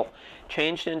hotel,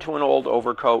 changed into an old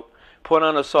overcoat, put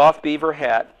on a soft beaver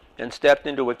hat, and stepped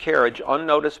into a carriage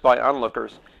unnoticed by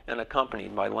onlookers and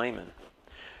accompanied by Layman.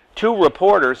 2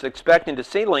 reporters expecting to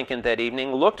see Lincoln that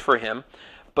evening looked for him,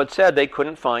 but said they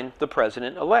couldn't find the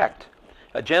president-elect.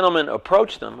 A gentleman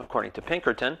approached them, according to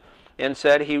Pinkerton, and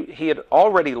said he had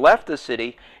already left the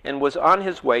city and was on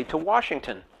his way to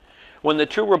Washington. When the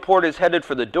 2 reporters headed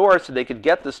for the door so they could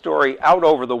get the story out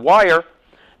over the wire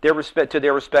to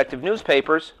their respective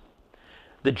newspapers,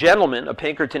 the gentleman, a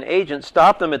Pinkerton agent,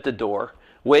 stopped them at the door,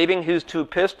 waving his 2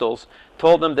 pistols,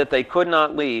 told them that they could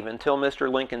not leave until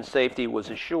Mr. Lincoln's safety was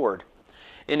assured.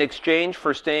 In exchange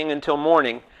for staying until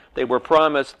morning, they were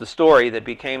promised the story that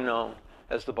became known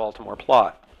as the Baltimore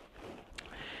Plot.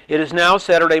 It is now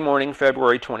Saturday morning,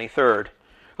 February 23rd.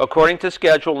 According to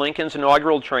schedule, Lincoln's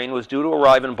inaugural train was due to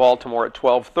arrive in Baltimore at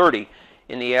 12:30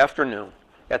 in the afternoon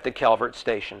at the Calvert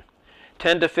Station.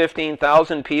 10 to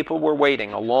 15,000 people were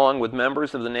waiting, along with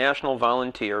members of the National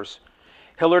Volunteers.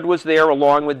 Hillard was there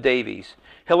along with Davies.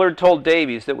 Hillard told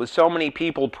Davies that with so many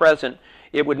people present,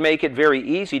 it would make it very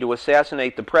easy to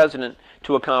assassinate the president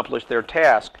to accomplish their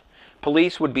task.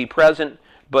 Police would be present,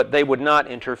 but they would not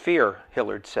interfere,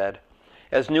 Hillard said.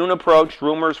 As noon approached,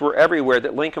 rumors were everywhere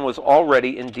that Lincoln was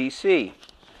already in D.C.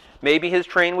 Maybe his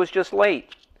train was just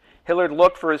late. Hillard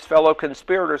looked for his fellow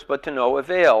conspirators, but to no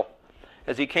avail.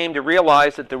 As he came to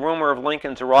realize that the rumor of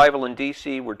Lincoln's arrival in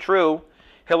D.C. were true,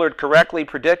 Hillard correctly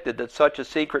predicted that such a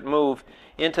secret move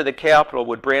into the Capitol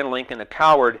would brand Lincoln a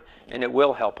coward, and it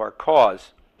will help our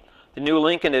cause. The new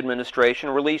Lincoln administration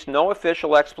released no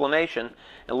official explanation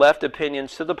and left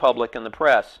opinions to the public and the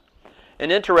press. An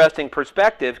interesting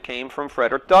perspective came from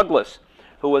Frederick Douglass,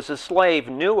 who as a slave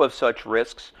knew of such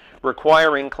risks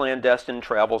requiring clandestine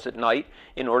travels at night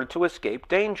in order to escape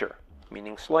danger,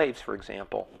 meaning slaves, for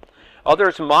example.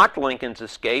 Others mocked Lincoln's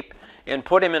escape and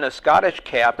put him in a Scottish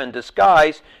cap and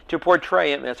disguise to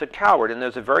portray him as a coward. And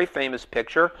there's a very famous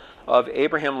picture of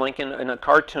Abraham Lincoln in a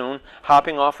cartoon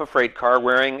hopping off a freight car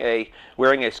wearing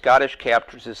a Scottish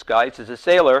cap disguised as a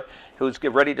sailor who's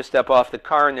ready to step off the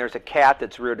car, and there's a cat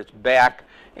that's reared its back,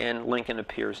 and Lincoln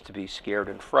appears to be scared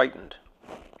and frightened.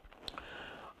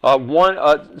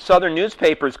 Southern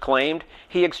newspapers claimed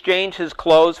he exchanged his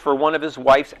clothes for one of his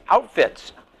wife's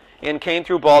outfits and came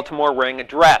through Baltimore wearing a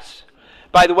dress.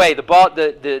 By the way,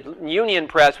 the Union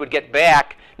press would get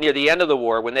back near the end of the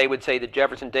war when they would say that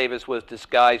Jefferson Davis was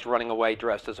disguised running away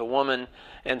dressed as a woman.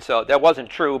 And so that wasn't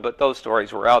true, but those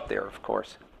stories were out there, of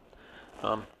course.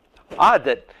 Odd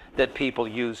that people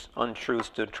use untruths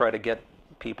to try to get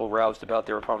people roused about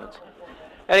their opponents.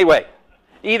 Anyway,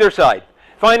 either side.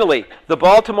 Finally, the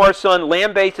Baltimore Sun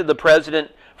lambasted the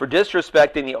president for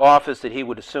disrespecting the office that he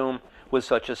would assume was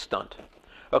such a stunt.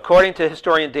 According to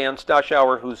historian Dan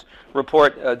Stashower, whose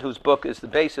book is the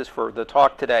basis for the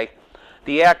talk today,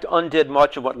 the act undid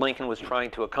much of what Lincoln was trying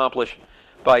to accomplish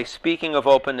by speaking of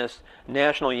openness,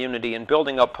 national unity, and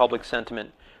building up public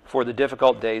sentiment for the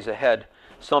difficult days ahead,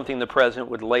 something the president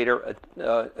would later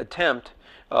attempt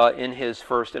in his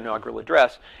first inaugural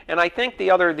address. And I think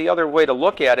the other way to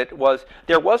look at it was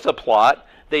there was a plot.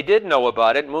 They did know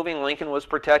about it. Moving Lincoln was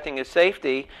protecting his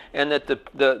safety, and that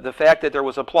the fact that there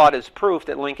was a plot is proof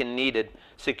that Lincoln needed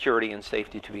security and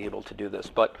safety to be able to do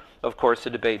this. But, of course, the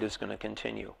debate is going to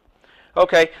continue.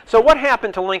 Okay, so what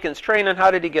happened to Lincoln's train, and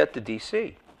how did he get to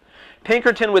D.C.?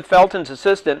 Pinkerton, with Felton's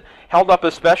assistant, held up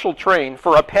a special train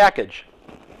for a package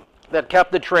that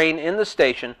kept the train in the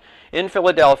station in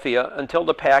Philadelphia until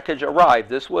the package arrived.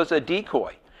 This was a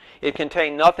decoy. It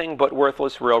contained nothing but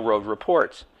worthless railroad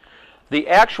reports. The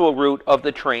actual route of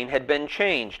the train had been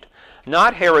changed,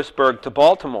 not Harrisburg to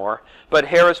Baltimore, but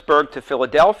Harrisburg to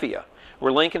Philadelphia,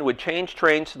 where Lincoln would change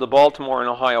trains to the Baltimore and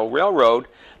Ohio Railroad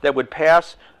that would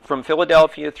pass from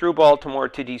Philadelphia through Baltimore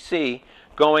to D.C.,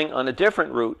 going on a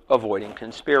different route, avoiding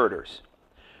conspirators.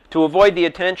 To avoid the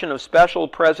attention of a special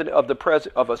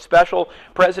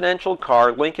presidential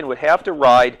car, Lincoln would have to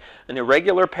ride an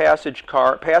irregular passenger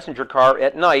car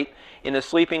at night in a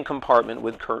sleeping compartment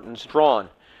with curtains drawn.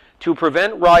 To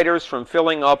prevent riders from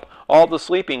filling up all the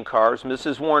sleeping cars,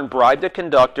 Mrs. Warren bribed a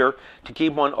conductor to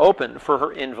keep one open for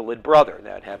her invalid brother.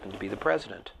 That happened to be the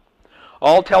president.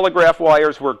 All telegraph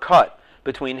wires were cut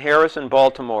between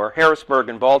Harrisburg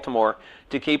and Baltimore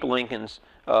to keep Lincoln's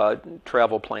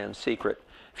travel plans secret.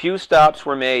 Few stops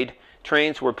were made.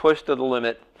 Trains were pushed to the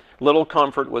limit. Little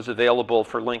comfort was available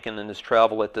for Lincoln in his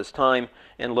travel at this time,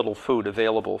 and little food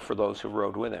available for those who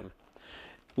rode with him.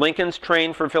 Lincoln's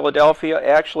train for Philadelphia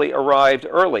actually arrived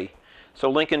early, so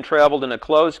Lincoln traveled in a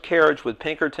closed carriage with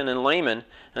Pinkerton and Lamon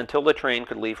until the train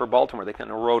could leave for Baltimore. They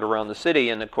kind of rode around the city,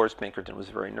 and of course Pinkerton was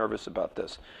very nervous about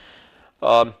this.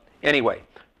 When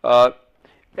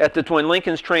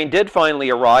Lincoln's train did finally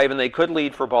arrive and they could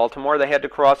leave for Baltimore, they had to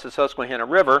cross the Susquehanna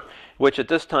River, which at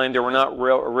this time there were not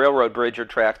a railroad bridge or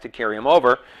tracks to carry them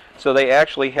over, so they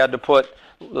actually had to put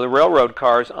the railroad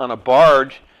cars on a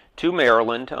barge to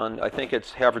Maryland, on I think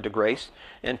it's Havre de Grace,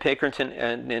 and Pinkerton,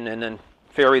 and then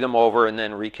ferry them over and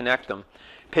then reconnect them.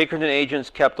 Pinkerton agents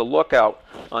kept a lookout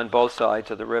on both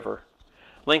sides of the river.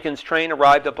 Lincoln's train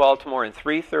arrived at Baltimore at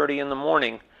 3:30 in the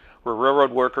morning, where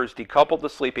railroad workers decoupled the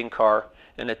sleeping car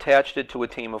and attached it to a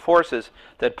team of horses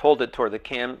that pulled it toward the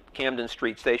Camden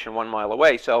Street station 1 mile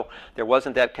away. So there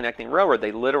wasn't that connecting railroad.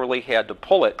 They literally had to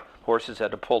pull it. Horses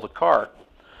had to pull the car.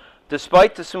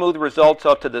 Despite the smooth results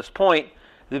up to this point,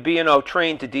 the B&O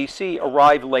train to D.C.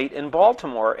 arrived late in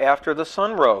Baltimore after the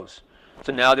sun rose.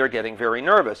 So now they're getting very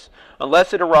nervous.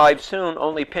 Unless it arrived soon,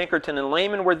 only Pinkerton and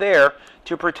Lamon were there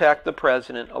to protect the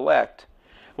president-elect.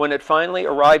 When it finally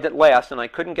arrived at last, and I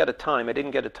didn't get a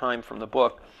time from the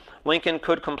book, Lincoln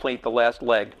could complete the last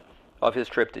leg of his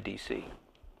trip to D.C.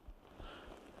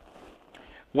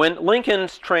 When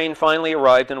Lincoln's train finally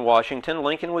arrived in Washington,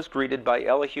 Lincoln was greeted by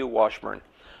Elihu Washburn,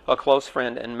 a close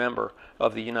friend and member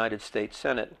of the United States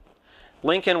Senate.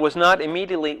 Lincoln was not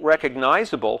immediately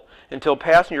recognizable until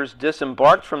passengers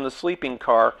disembarked from the sleeping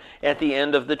car at the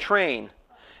end of the train.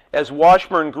 As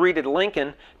Washburn greeted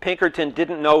Lincoln, Pinkerton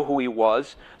didn't know who he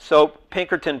was, so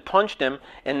Pinkerton punched him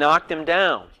and knocked him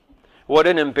down. What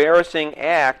an embarrassing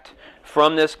act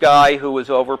from this guy who was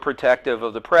overprotective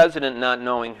of the president, not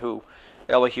knowing who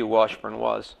Elihu Washburn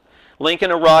was.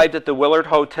 Lincoln arrived at the Willard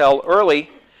Hotel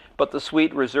early, but the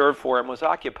suite reserved for him was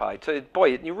occupied. So,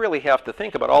 boy, you really have to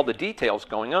think about all the details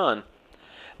going on.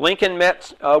 Lincoln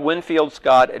met Winfield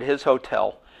Scott at his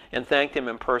hotel and thanked him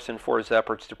in person for his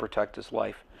efforts to protect his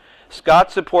life.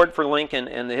 Scott's support for Lincoln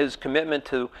and his commitment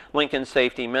to Lincoln's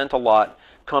safety meant a lot,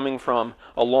 coming from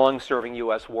a long-serving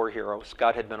U.S. war hero.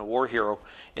 Scott had been a war hero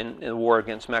in the war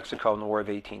against Mexico in the War of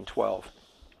 1812.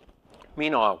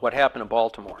 Meanwhile, what happened in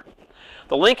Baltimore?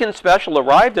 The Lincoln Special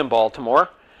arrived in Baltimore,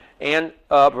 and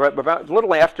about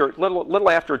little after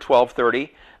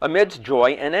 12:30, amidst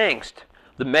joy and angst.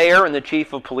 The mayor and the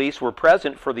chief of police were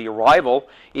present for the arrival,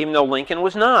 even though Lincoln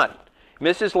was not.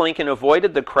 Mrs. Lincoln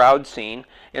avoided the crowd scene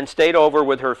and stayed over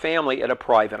with her family at a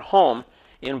private home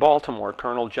in Baltimore.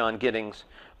 Colonel John Giddings,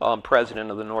 president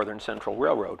of the Northern Central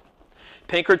Railroad.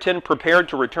 Pinkerton prepared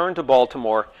to return to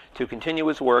Baltimore to continue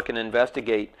his work and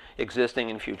investigate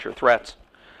existing and future threats.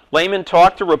 Lamon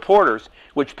talked to reporters,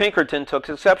 which Pinkerton took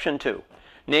exception to.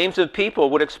 Names of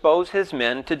people would expose his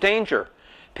men to danger.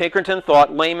 Pinkerton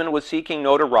thought Lamon was seeking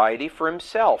notoriety for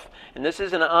himself. And this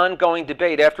is an ongoing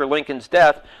debate after Lincoln's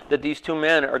death that these two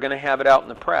men are going to have it out in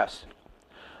the press.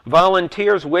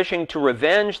 Volunteers wishing to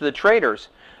revenge the traitors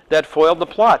that foiled the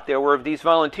plot. These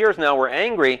volunteers now were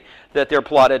angry that their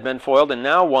plot had been foiled and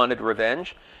now wanted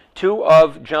revenge. Two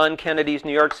of John Kennedy's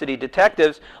New York City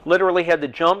detectives literally had to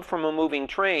jump from a moving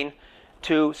train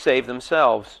to save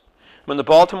themselves. When the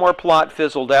Baltimore plot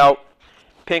fizzled out,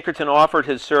 Pinkerton offered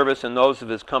his service and those of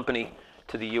his company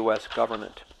to the U.S.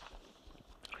 government.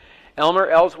 Elmer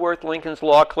Ellsworth, Lincoln's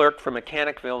law clerk from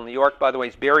Mechanicville, New York, by the way,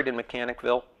 he's buried in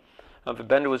Mechanicville. I've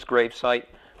been to his gravesite.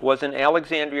 Was in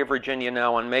Alexandria, Virginia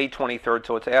now on May 23rd,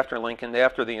 so it's after Lincoln,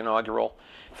 after the inaugural,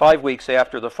 5 weeks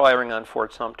after the firing on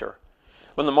Fort Sumter.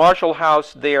 When the Marshall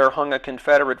House there hung a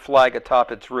Confederate flag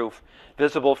atop its roof,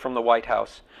 visible from the White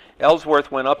House,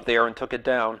 Ellsworth went up there and took it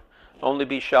down, only to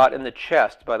be shot in the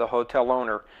chest by the hotel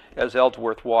owner as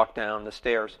Ellsworth walked down the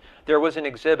stairs. There was an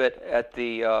exhibit at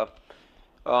the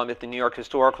New York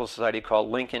Historical Society called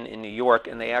Lincoln in New York,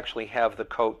 and they actually have the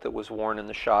coat that was worn in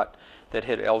the shot that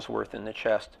hit Ellsworth in the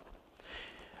chest.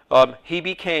 He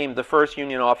became the first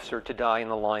Union officer to die in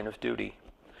the line of duty.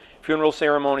 Funeral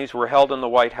ceremonies were held in the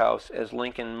White House as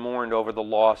Lincoln mourned over the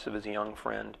loss of his young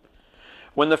friend.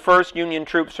 When the first Union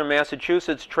troops from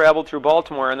Massachusetts traveled through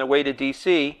Baltimore on their way to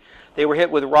D.C., they were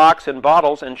hit with rocks and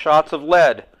bottles and shots of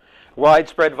lead.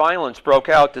 Widespread violence broke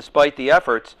out despite the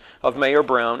efforts of Mayor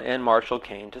Brown and Marshal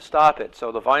Kane to stop it.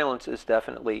 So the violence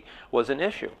definitely was an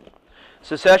issue.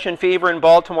 Secession fever in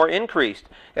Baltimore increased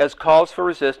as calls for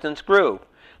resistance grew.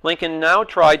 Lincoln now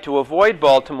tried to avoid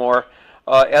Baltimore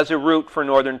as a route for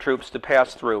Northern troops to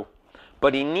pass through.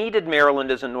 But he needed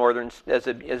Maryland as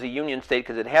a Union state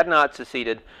because it had not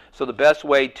seceded, so the best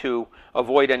way to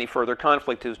avoid any further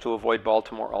conflict is to avoid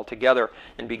Baltimore altogether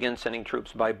and begin sending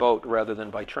troops by boat rather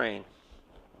than by train.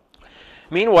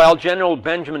 Meanwhile, General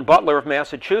Benjamin Butler of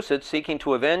Massachusetts, seeking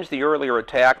to avenge the earlier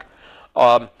attack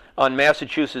on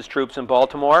Massachusetts troops in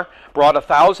Baltimore, brought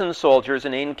 1,000 soldiers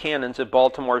and aimed cannons at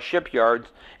Baltimore's shipyards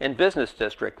and business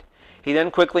district. He then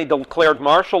quickly declared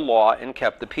martial law and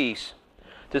kept the peace.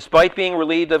 Despite being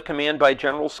relieved of command by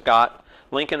General Scott,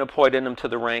 Lincoln appointed him to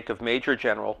the rank of Major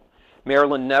General.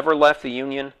 Maryland never left the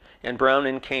Union, and Brown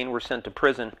and Kane were sent to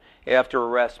prison after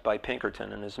arrest by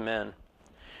Pinkerton and his men.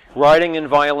 Rioting and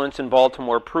violence in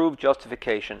Baltimore proved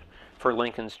justification for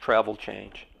Lincoln's travel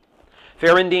change.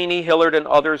 Ferrandini, Hillard, and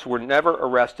others were never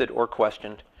arrested or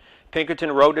questioned.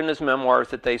 Pinkerton wrote in his memoirs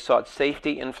that they sought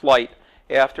safety in flight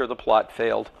after the plot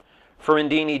failed.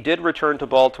 Ferrandini did return to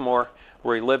Baltimore,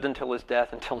 where he lived until his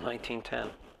death until 1910.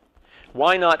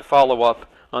 Why not follow up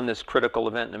on this critical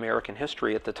event in American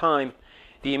history at the time?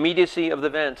 The immediacy of the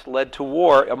events led to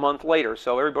war a month later,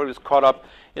 so everybody was caught up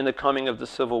in the coming of the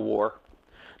Civil War.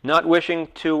 Not wishing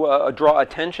to draw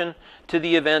attention to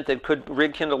the event that could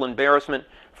rekindle embarrassment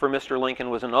for Mr.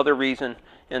 Lincoln was another reason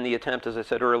in the attempt, as I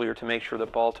said earlier, to make sure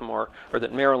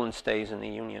that Maryland stays in the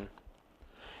Union.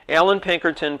 Allan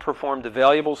Pinkerton performed a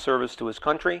valuable service to his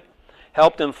country,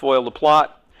 helped him foil the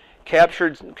plot,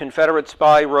 captured Confederate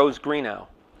spy Rose Greenough.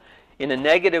 In a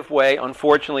negative way,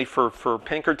 unfortunately for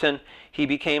Pinkerton, he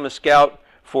became a scout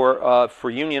for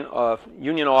Union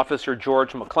officer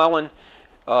George McClellan,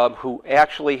 who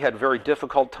actually had a very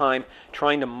difficult time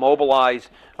trying to mobilize,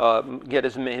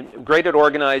 great at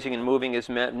organizing and moving his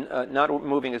men, not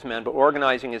moving his men, but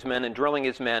organizing his men and drilling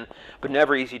his men, but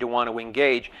never easy to want to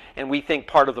engage. And we think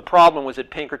part of the problem was that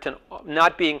Pinkerton,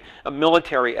 not being a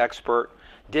military expert,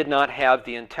 did not have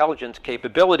the intelligence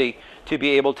capability to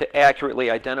be able to accurately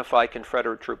identify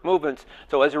Confederate troop movements.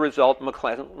 So as a result,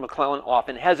 McClellan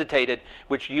often hesitated,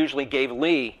 which usually gave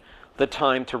Lee the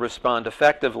time to respond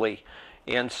effectively.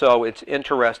 And so it's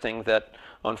interesting that,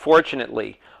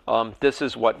 unfortunately, this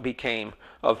is what became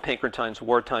of Pinkerton's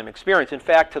wartime experience. In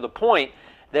fact, to the point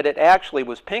that it actually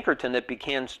was Pinkerton that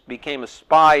became a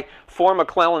spy for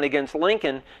McClellan against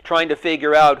Lincoln, trying to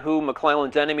figure out who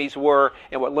McClellan's enemies were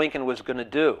and what Lincoln was going to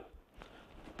do.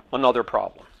 Another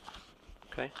problem.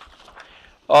 Okay.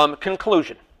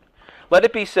 Conclusion. Let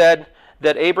it be said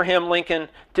that Abraham Lincoln,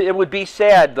 it would be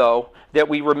sad, though, that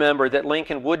we remember that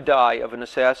Lincoln would die of an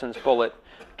assassin's bullet.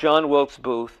 John Wilkes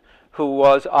Booth, who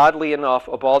was, oddly enough,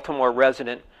 a Baltimore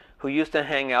resident who used to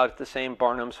hang out at the same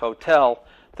Barnum's Hotel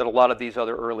that a lot of these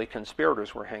other early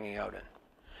conspirators were hanging out in.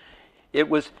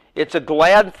 It's a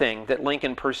glad thing that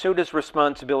Lincoln pursued his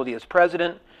responsibility as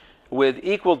president with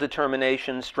equal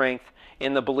determination, strength,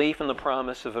 and the belief in the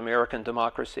promise of American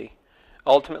democracy,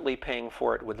 ultimately paying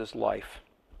for it with his life.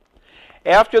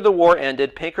 After the war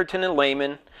ended, Pinkerton and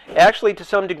Lehman, actually to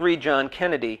some degree John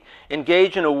Kennedy,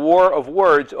 engaged in a war of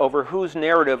words over whose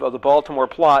narrative of the Baltimore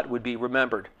plot would be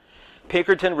remembered.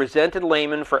 Pinkerton resented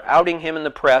Lehman for outing him in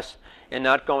the press and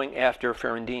not going after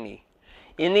Ferrandini.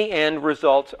 In the end,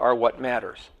 results are what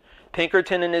matters.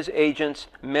 Pinkerton and his agents,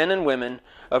 men and women,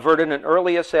 averted an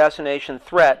early assassination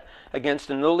threat against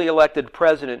a newly elected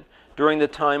president during the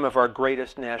time of our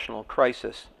greatest national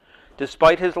crisis.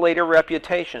 Despite his later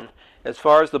reputation, as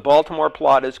far as the Baltimore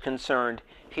plot is concerned,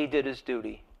 he did his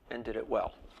duty and did it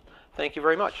well. Thank you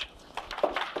very much.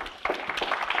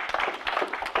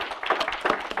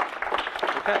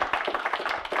 Okay.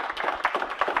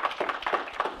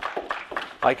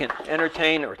 I can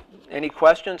entertain any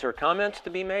questions or comments to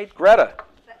be made. Greta.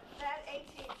 That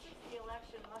 1860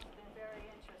 election must have been very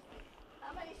interesting.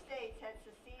 How many states had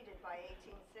seceded by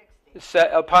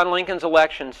 1860? Upon Lincoln's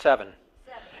election, 7.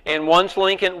 And once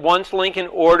Lincoln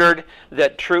ordered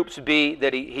that troops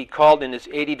he called in his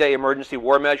 80-day emergency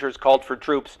war measures, called for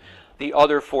troops, the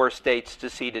other 4 states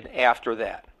seceded after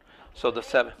that. So the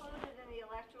 7. Included in the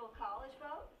Electoral College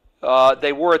vote?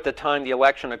 They were at the time the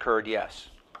election occurred, yes.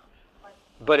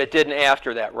 But it didn't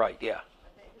after that, right, yeah.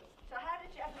 So how did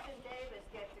Jefferson Davis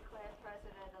get declared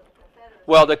president of the Confederacy?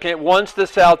 Well, once the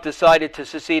South decided to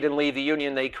secede and leave the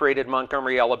Union, they created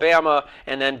Montgomery, Alabama,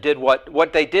 and then did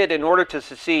what they did in order to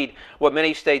secede. What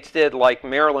many states did, like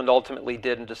Maryland ultimately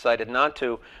did and decided not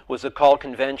to, was to call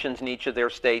conventions in each of their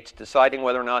states deciding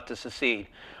whether or not to secede.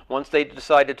 Once they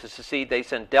decided to secede, they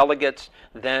sent delegates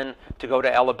then to go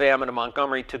to Alabama, to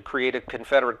Montgomery, to create a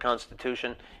Confederate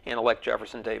Constitution and elect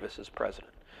Jefferson Davis as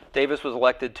president. Davis was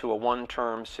elected to a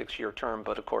 1-term, 6-year term,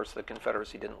 but of course the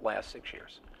Confederacy didn't last 6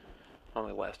 years.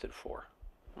 Only lasted 4,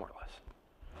 more or less.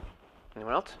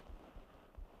 Anyone else?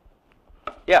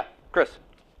 Yeah, Chris.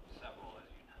 Several, as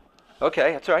you know.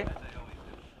 Okay, that's all right. As I always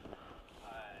do.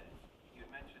 You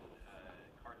had mentioned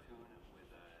a cartoon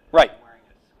with Right. wearing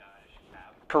a Scottish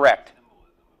cap. Correct.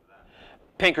 Symbolism of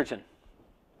that. Pinkerton.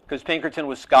 Because Pinkerton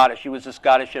was Scottish. He was a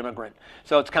Scottish immigrant.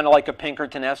 So it's kind of like a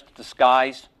Pinkerton-esque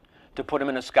disguise to put him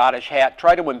in a Scottish hat.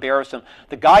 Try to embarrass him.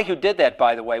 The guy who did that,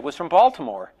 by the way, was from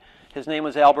Baltimore. His name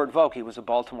was Albert Volk. He was a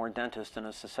Baltimore dentist and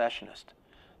a secessionist.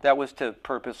 That was to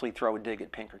purposely throw a dig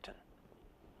at Pinkerton.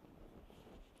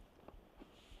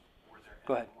 Were there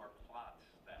Go any ahead. more plots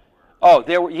that were... Oh,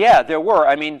 there were.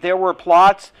 I mean, there were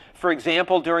plots, for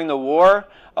example, during the war,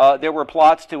 there were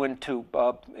plots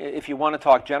if you want to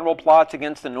talk general plots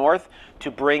against the North,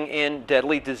 to bring in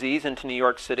deadly disease into New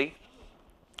York City.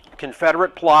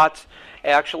 Confederate plots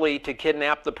actually to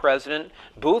kidnap the president.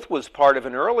 Booth was part of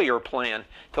an earlier plan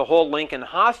to hold Lincoln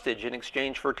hostage in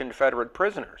exchange for Confederate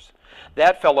prisoners.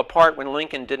 That fell apart when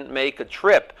Lincoln didn't make a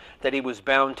trip that he was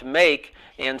bound to make,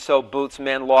 and so Booth's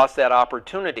men lost that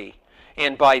opportunity.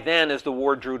 And by then, as the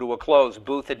war drew to a close,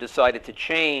 Booth had decided to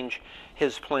change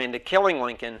his plan to killing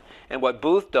Lincoln. And what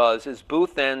Booth does is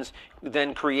Booth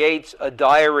then creates a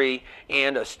diary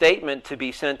and a statement to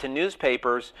be sent to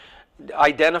newspapers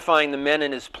identifying the men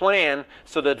in his plan,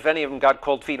 so that if any of them got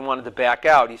cold feet and wanted to back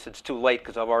out, he said, it's too late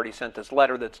because I've already sent this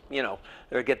letter that's,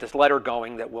 or get this letter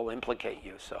going that will implicate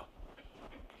you. So,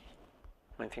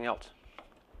 anything else?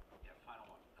 Yeah, final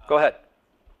one. Go ahead.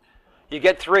 You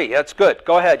get 3. That's good.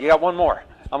 Go ahead. You got 1 more.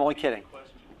 I'm only kidding.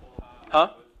 Huh?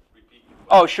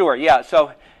 Oh, sure. Yeah.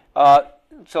 So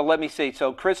let me see.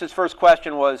 So Chris's first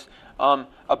question was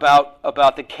about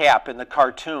the cap in the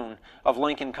cartoon of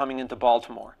Lincoln coming into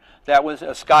Baltimore. That was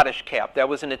a Scottish cap. That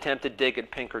was an attempted dig at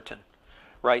Pinkerton,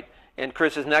 right? And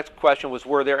Chris's next question was,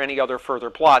 were there any other further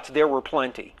plots? There were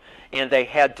plenty, and they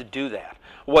had to do that.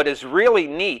 What is really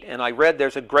neat, and I read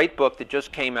there's a great book that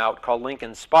just came out called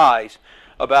Lincoln Spies,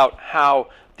 about how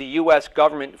the U.S.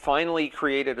 government finally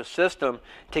created a system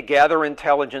to gather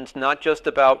intelligence, not just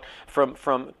about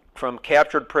from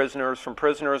captured prisoners, from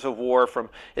prisoners of war, from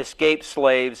escaped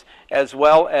slaves, as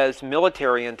well as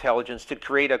military intelligence to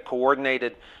create a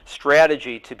coordinated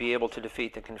strategy to be able to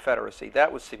defeat the Confederacy.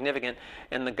 That was significant,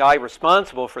 and the guy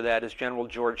responsible for that is General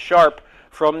George Sharp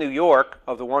from New York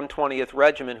of the 120th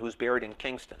Regiment, who's buried in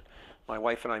Kingston. My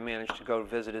wife and I managed to go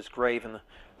visit his grave in the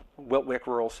Wiltwyck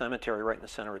Rural Cemetery right in the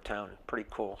center of town. Pretty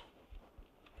cool.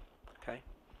 Okay.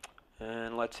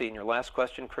 And let's see, in your last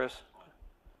question, Chris?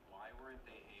 Why weren't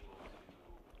they able to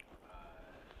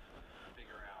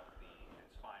figure out the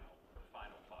final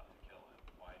plot to kill him?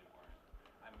 Why weren't?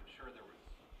 I'm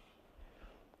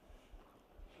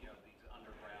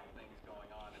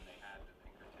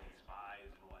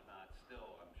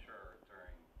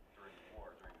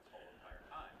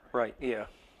Right, yeah.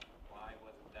 Why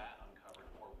wasn't that uncovered,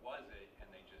 or was it, and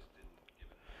they just didn't give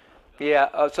it?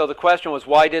 Yeah, so the question was,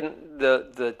 why didn't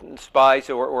the spies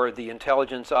or the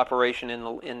intelligence operation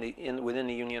within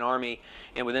the Union Army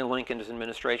and within Lincoln's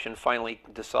administration finally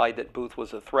decide that Booth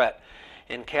was a threat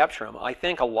and capture him? I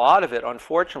think a lot of it,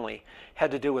 unfortunately,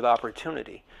 had to do with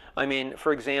opportunity. I mean,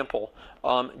 for example,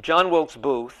 John Wilkes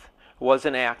Booth was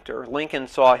an actor. Lincoln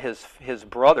saw his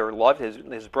brother, loved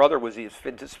his brother was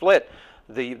split.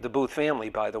 The Booth family,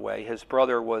 by the way. His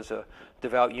brother was a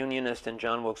devout Unionist, and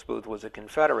John Wilkes Booth was a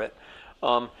Confederate.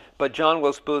 But John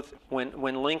Wilkes Booth, when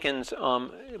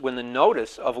the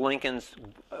notice of Lincoln's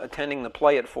attending the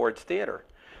play at Ford's Theater,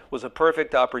 was a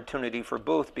perfect opportunity for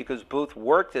Booth, because Booth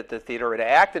worked at the theater, had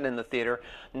acted in the theater.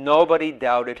 Nobody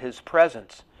doubted his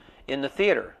presence in the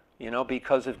theater,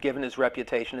 because of given his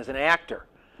reputation as an actor.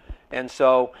 And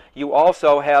so you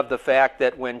also have the fact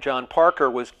that when John Parker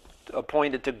was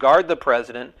appointed to guard the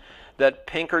president, that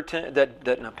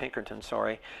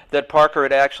Parker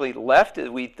had actually left.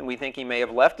 We think he may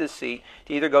have left his seat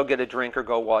to either go get a drink or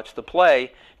go watch the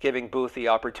play, giving Booth the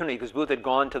opportunity, because Booth had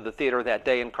gone to the theater that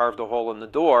day and carved a hole in the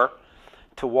door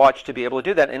to watch, to be able to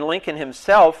do that. And Lincoln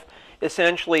himself,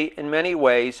 essentially, in many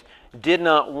ways, did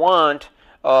not want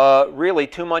really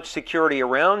too much security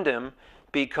around him,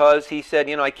 because he said,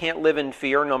 I can't live in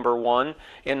fear, number one,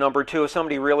 and number two, if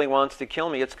somebody really wants to kill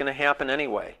me, it's going to happen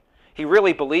anyway. He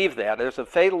really believed that. There's a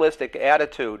fatalistic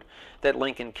attitude that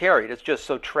Lincoln carried. It's just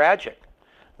so tragic,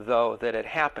 though, that it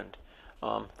happened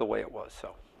the way it was.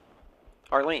 So,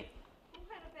 Arlene. Who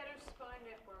had a better spy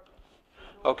network?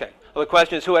 Okay. Well, the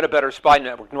question is, who had a better spy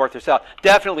network, North or South?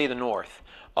 Definitely the North.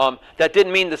 That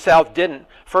didn't mean the South didn't.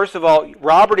 First of all,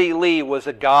 Robert E. Lee was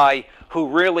a guy who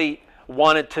really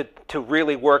wanted to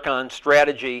really work on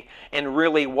strategy and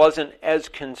really wasn't as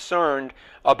concerned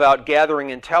about gathering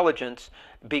intelligence,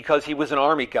 because he was an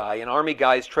Army guy, and Army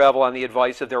guys travel on the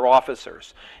advice of their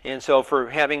officers. And so for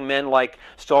having men like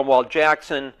Stonewall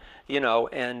Jackson,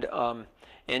 and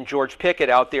George Pickett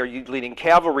out there leading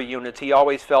cavalry units, he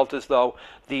always felt as though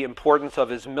the importance of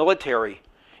his military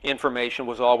information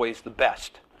was always the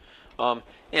best.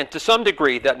 And to some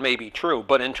degree that may be true,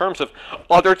 but in terms of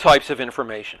other types of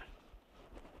information,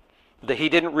 that he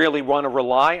didn't really want to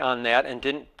rely on that and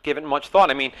didn't give it much thought.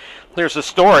 I mean, there's a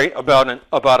story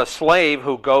about a slave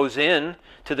who goes in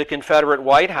to the Confederate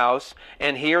White House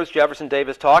and hears Jefferson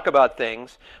Davis talk about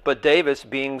things, but Davis,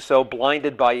 being so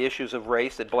blinded by issues of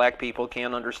race that black people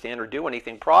can't understand or do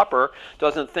anything proper,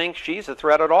 doesn't think she's a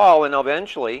threat at all, and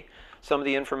eventually some of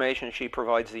the information she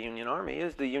provides the Union Army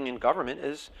is the Union government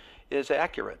is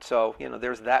accurate. So,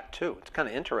 there's that too. It's kind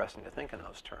of interesting to think in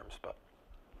those terms, but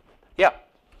yeah.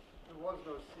 There was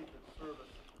no Secret Service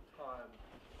at the time.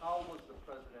 How was the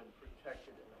president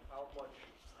protected, and how much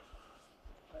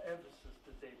emphasis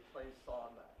did they place on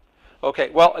that? Okay,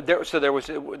 well,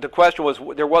 the question was,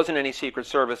 there wasn't any Secret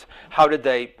Service. How did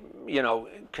they,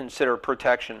 consider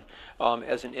protection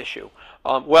as an issue?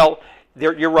 Well,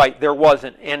 you're right, there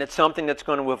wasn't, and it's something that's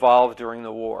going to evolve during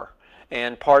the war.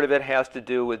 And part of it has to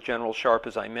do with General Sharp,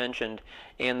 as I mentioned,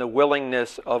 and the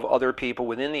willingness of other people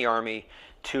within the Army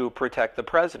to protect the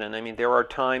president. I mean, there are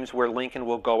times where Lincoln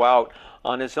will go out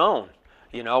on his own,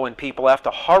 and people have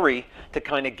to hurry to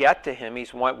kind of get to him.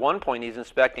 At one point, he's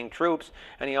inspecting troops,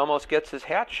 and he almost gets his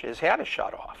hat is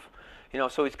shot off.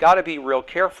 So he's got to be real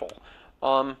careful.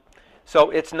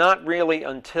 So it's not really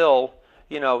until,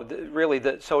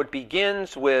 so it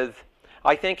begins with,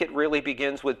 I think it really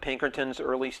begins with Pinkerton's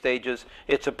early stages.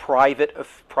 It's a private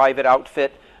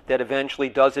outfit that eventually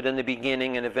does it in the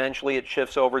beginning, and eventually it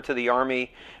shifts over to the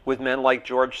Army with men like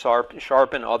George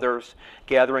Sharp and others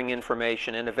gathering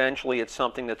information, and eventually it's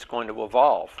something that's going to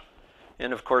evolve.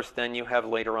 And of course then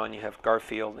later on you have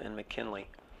Garfield and McKinley,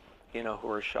 who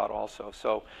are shot also.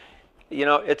 So,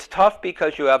 it's tough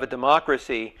because you have a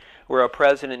democracy where a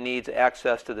president needs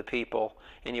access to the people,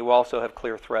 and you also have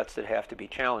clear threats that have to be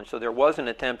challenged. So there was an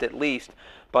attempt, at least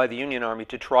by the Union Army,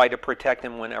 to try to protect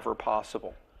him whenever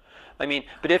possible. I mean,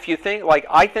 but if you think,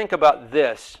 I think about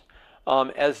this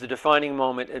as the defining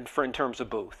moment in terms of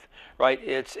Booth, right?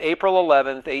 It's April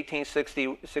 11th,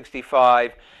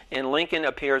 1865, and Lincoln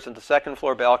appears at the second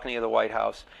floor balcony of the White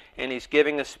House, and he's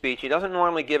giving a speech. He doesn't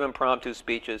normally give impromptu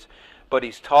speeches, but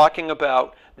he's talking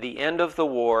about the end of the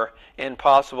war and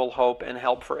possible hope and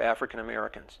help for African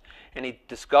Americans. And he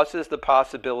discusses the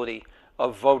possibility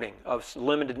of voting,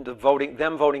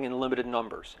 them voting in limited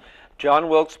numbers. John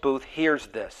Wilkes Booth hears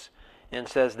this and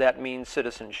says that means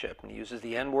citizenship. And he uses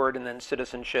the N-word and then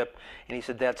citizenship, and he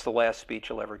said that's the last speech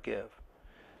he'll ever give.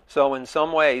 So in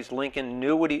some ways, Lincoln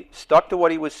stuck to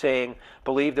what he was saying,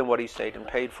 believed in what he said, and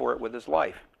paid for it with his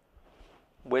life.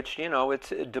 which,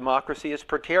 democracy is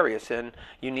precarious, and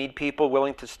you need people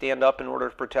willing to stand up in order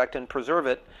to protect and preserve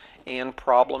it, and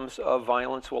problems of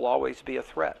violence will always be a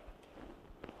threat.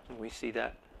 And we see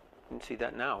that. We can see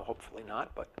that now. Hopefully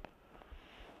not, but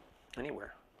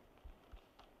anywhere.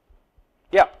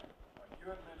 Yeah. You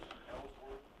had mentioned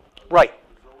Ellsworth. Right.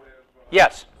 The Zoev,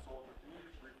 Yes. soldier. Can you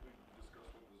just briefly discuss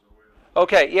what the Zoev?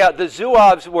 Okay, yeah, the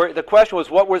Zouaves were, the question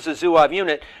was, what was the Zouave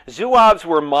unit? Zouaves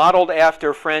were modeled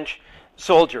after French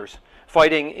soldiers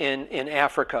fighting in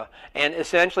Africa. And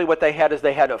essentially what they had is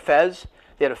they had a fez.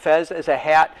 They had a fez as a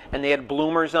hat, and they had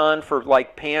bloomers on for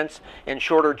like pants and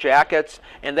shorter jackets,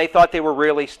 and they thought they were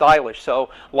really stylish. So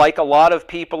like a lot of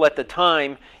people at the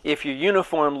time, if your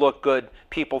uniform looked good,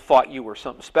 people thought you were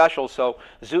something special. So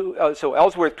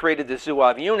Ellsworth created the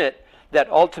Zouave unit that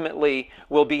ultimately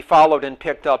will be followed and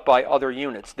picked up by other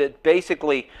units. That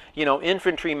basically,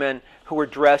 infantrymen who were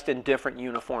dressed in different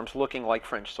uniforms looking like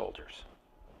French soldiers.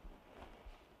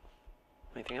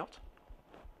 Anything else?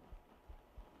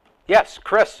 Yes,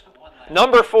 Chris.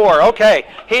 Number 4. Okay.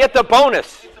 He hit the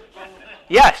bonus.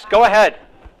 Yes, go ahead.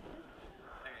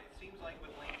 Okay, it seems like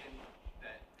with Lincoln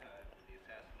that with the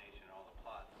assassination and all the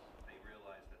plots, they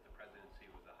realized that the presidency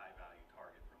was a high-value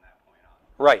target from that point on.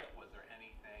 Right. Was there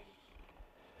anything,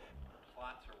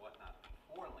 plots or whatnot,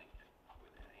 before Lincoln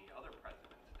with any other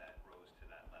presidents that rose to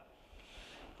that level?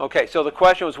 Okay, so the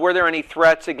question was, were there any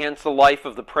threats against the life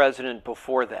of the president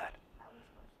before that?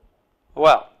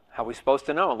 Well, how are we supposed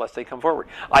to know unless they come forward?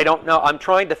 I don't know. I'm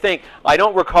trying to think. I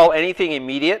don't recall anything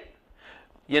immediate,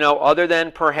 other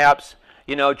than perhaps,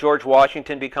 George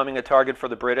Washington becoming a target for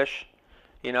the British,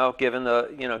 given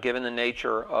the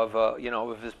nature of,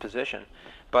 of his position.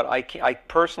 But I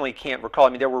personally can't recall. I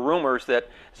mean, there were rumors that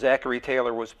Zachary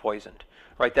Taylor was poisoned,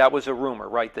 right? That was a rumor,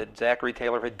 right, that Zachary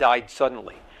Taylor had died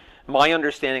suddenly. My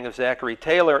understanding of Zachary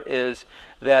Taylor is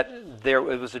that it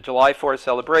was a July 4th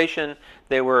celebration.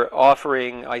 They were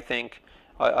offering, I think,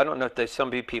 I don't know if there's some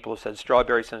people who said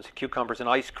strawberries and cucumbers and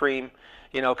ice cream.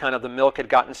 Kind of the milk had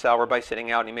gotten sour by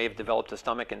sitting out, and he may have developed a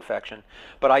stomach infection.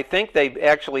 But I think they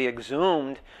actually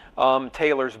exhumed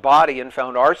Taylor's body and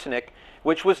found arsenic,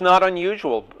 which was not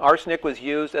unusual. Arsenic was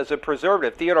used as a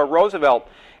preservative. Theodore Roosevelt,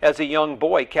 as a young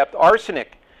boy, kept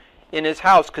arsenic in his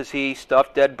house because he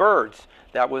stuffed dead birds.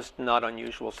 That was not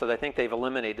unusual, so I think they've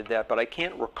eliminated that. But I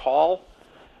can't recall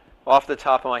off the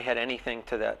top of my head anything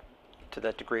to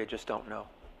that degree. I just don't know.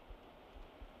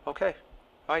 Okay.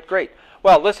 All right, great.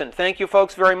 Well, listen, thank you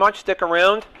folks very much. Stick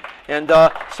around. And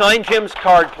sign Jim's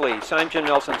card, please. Sign Jim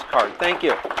Nelson's card. Thank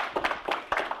you.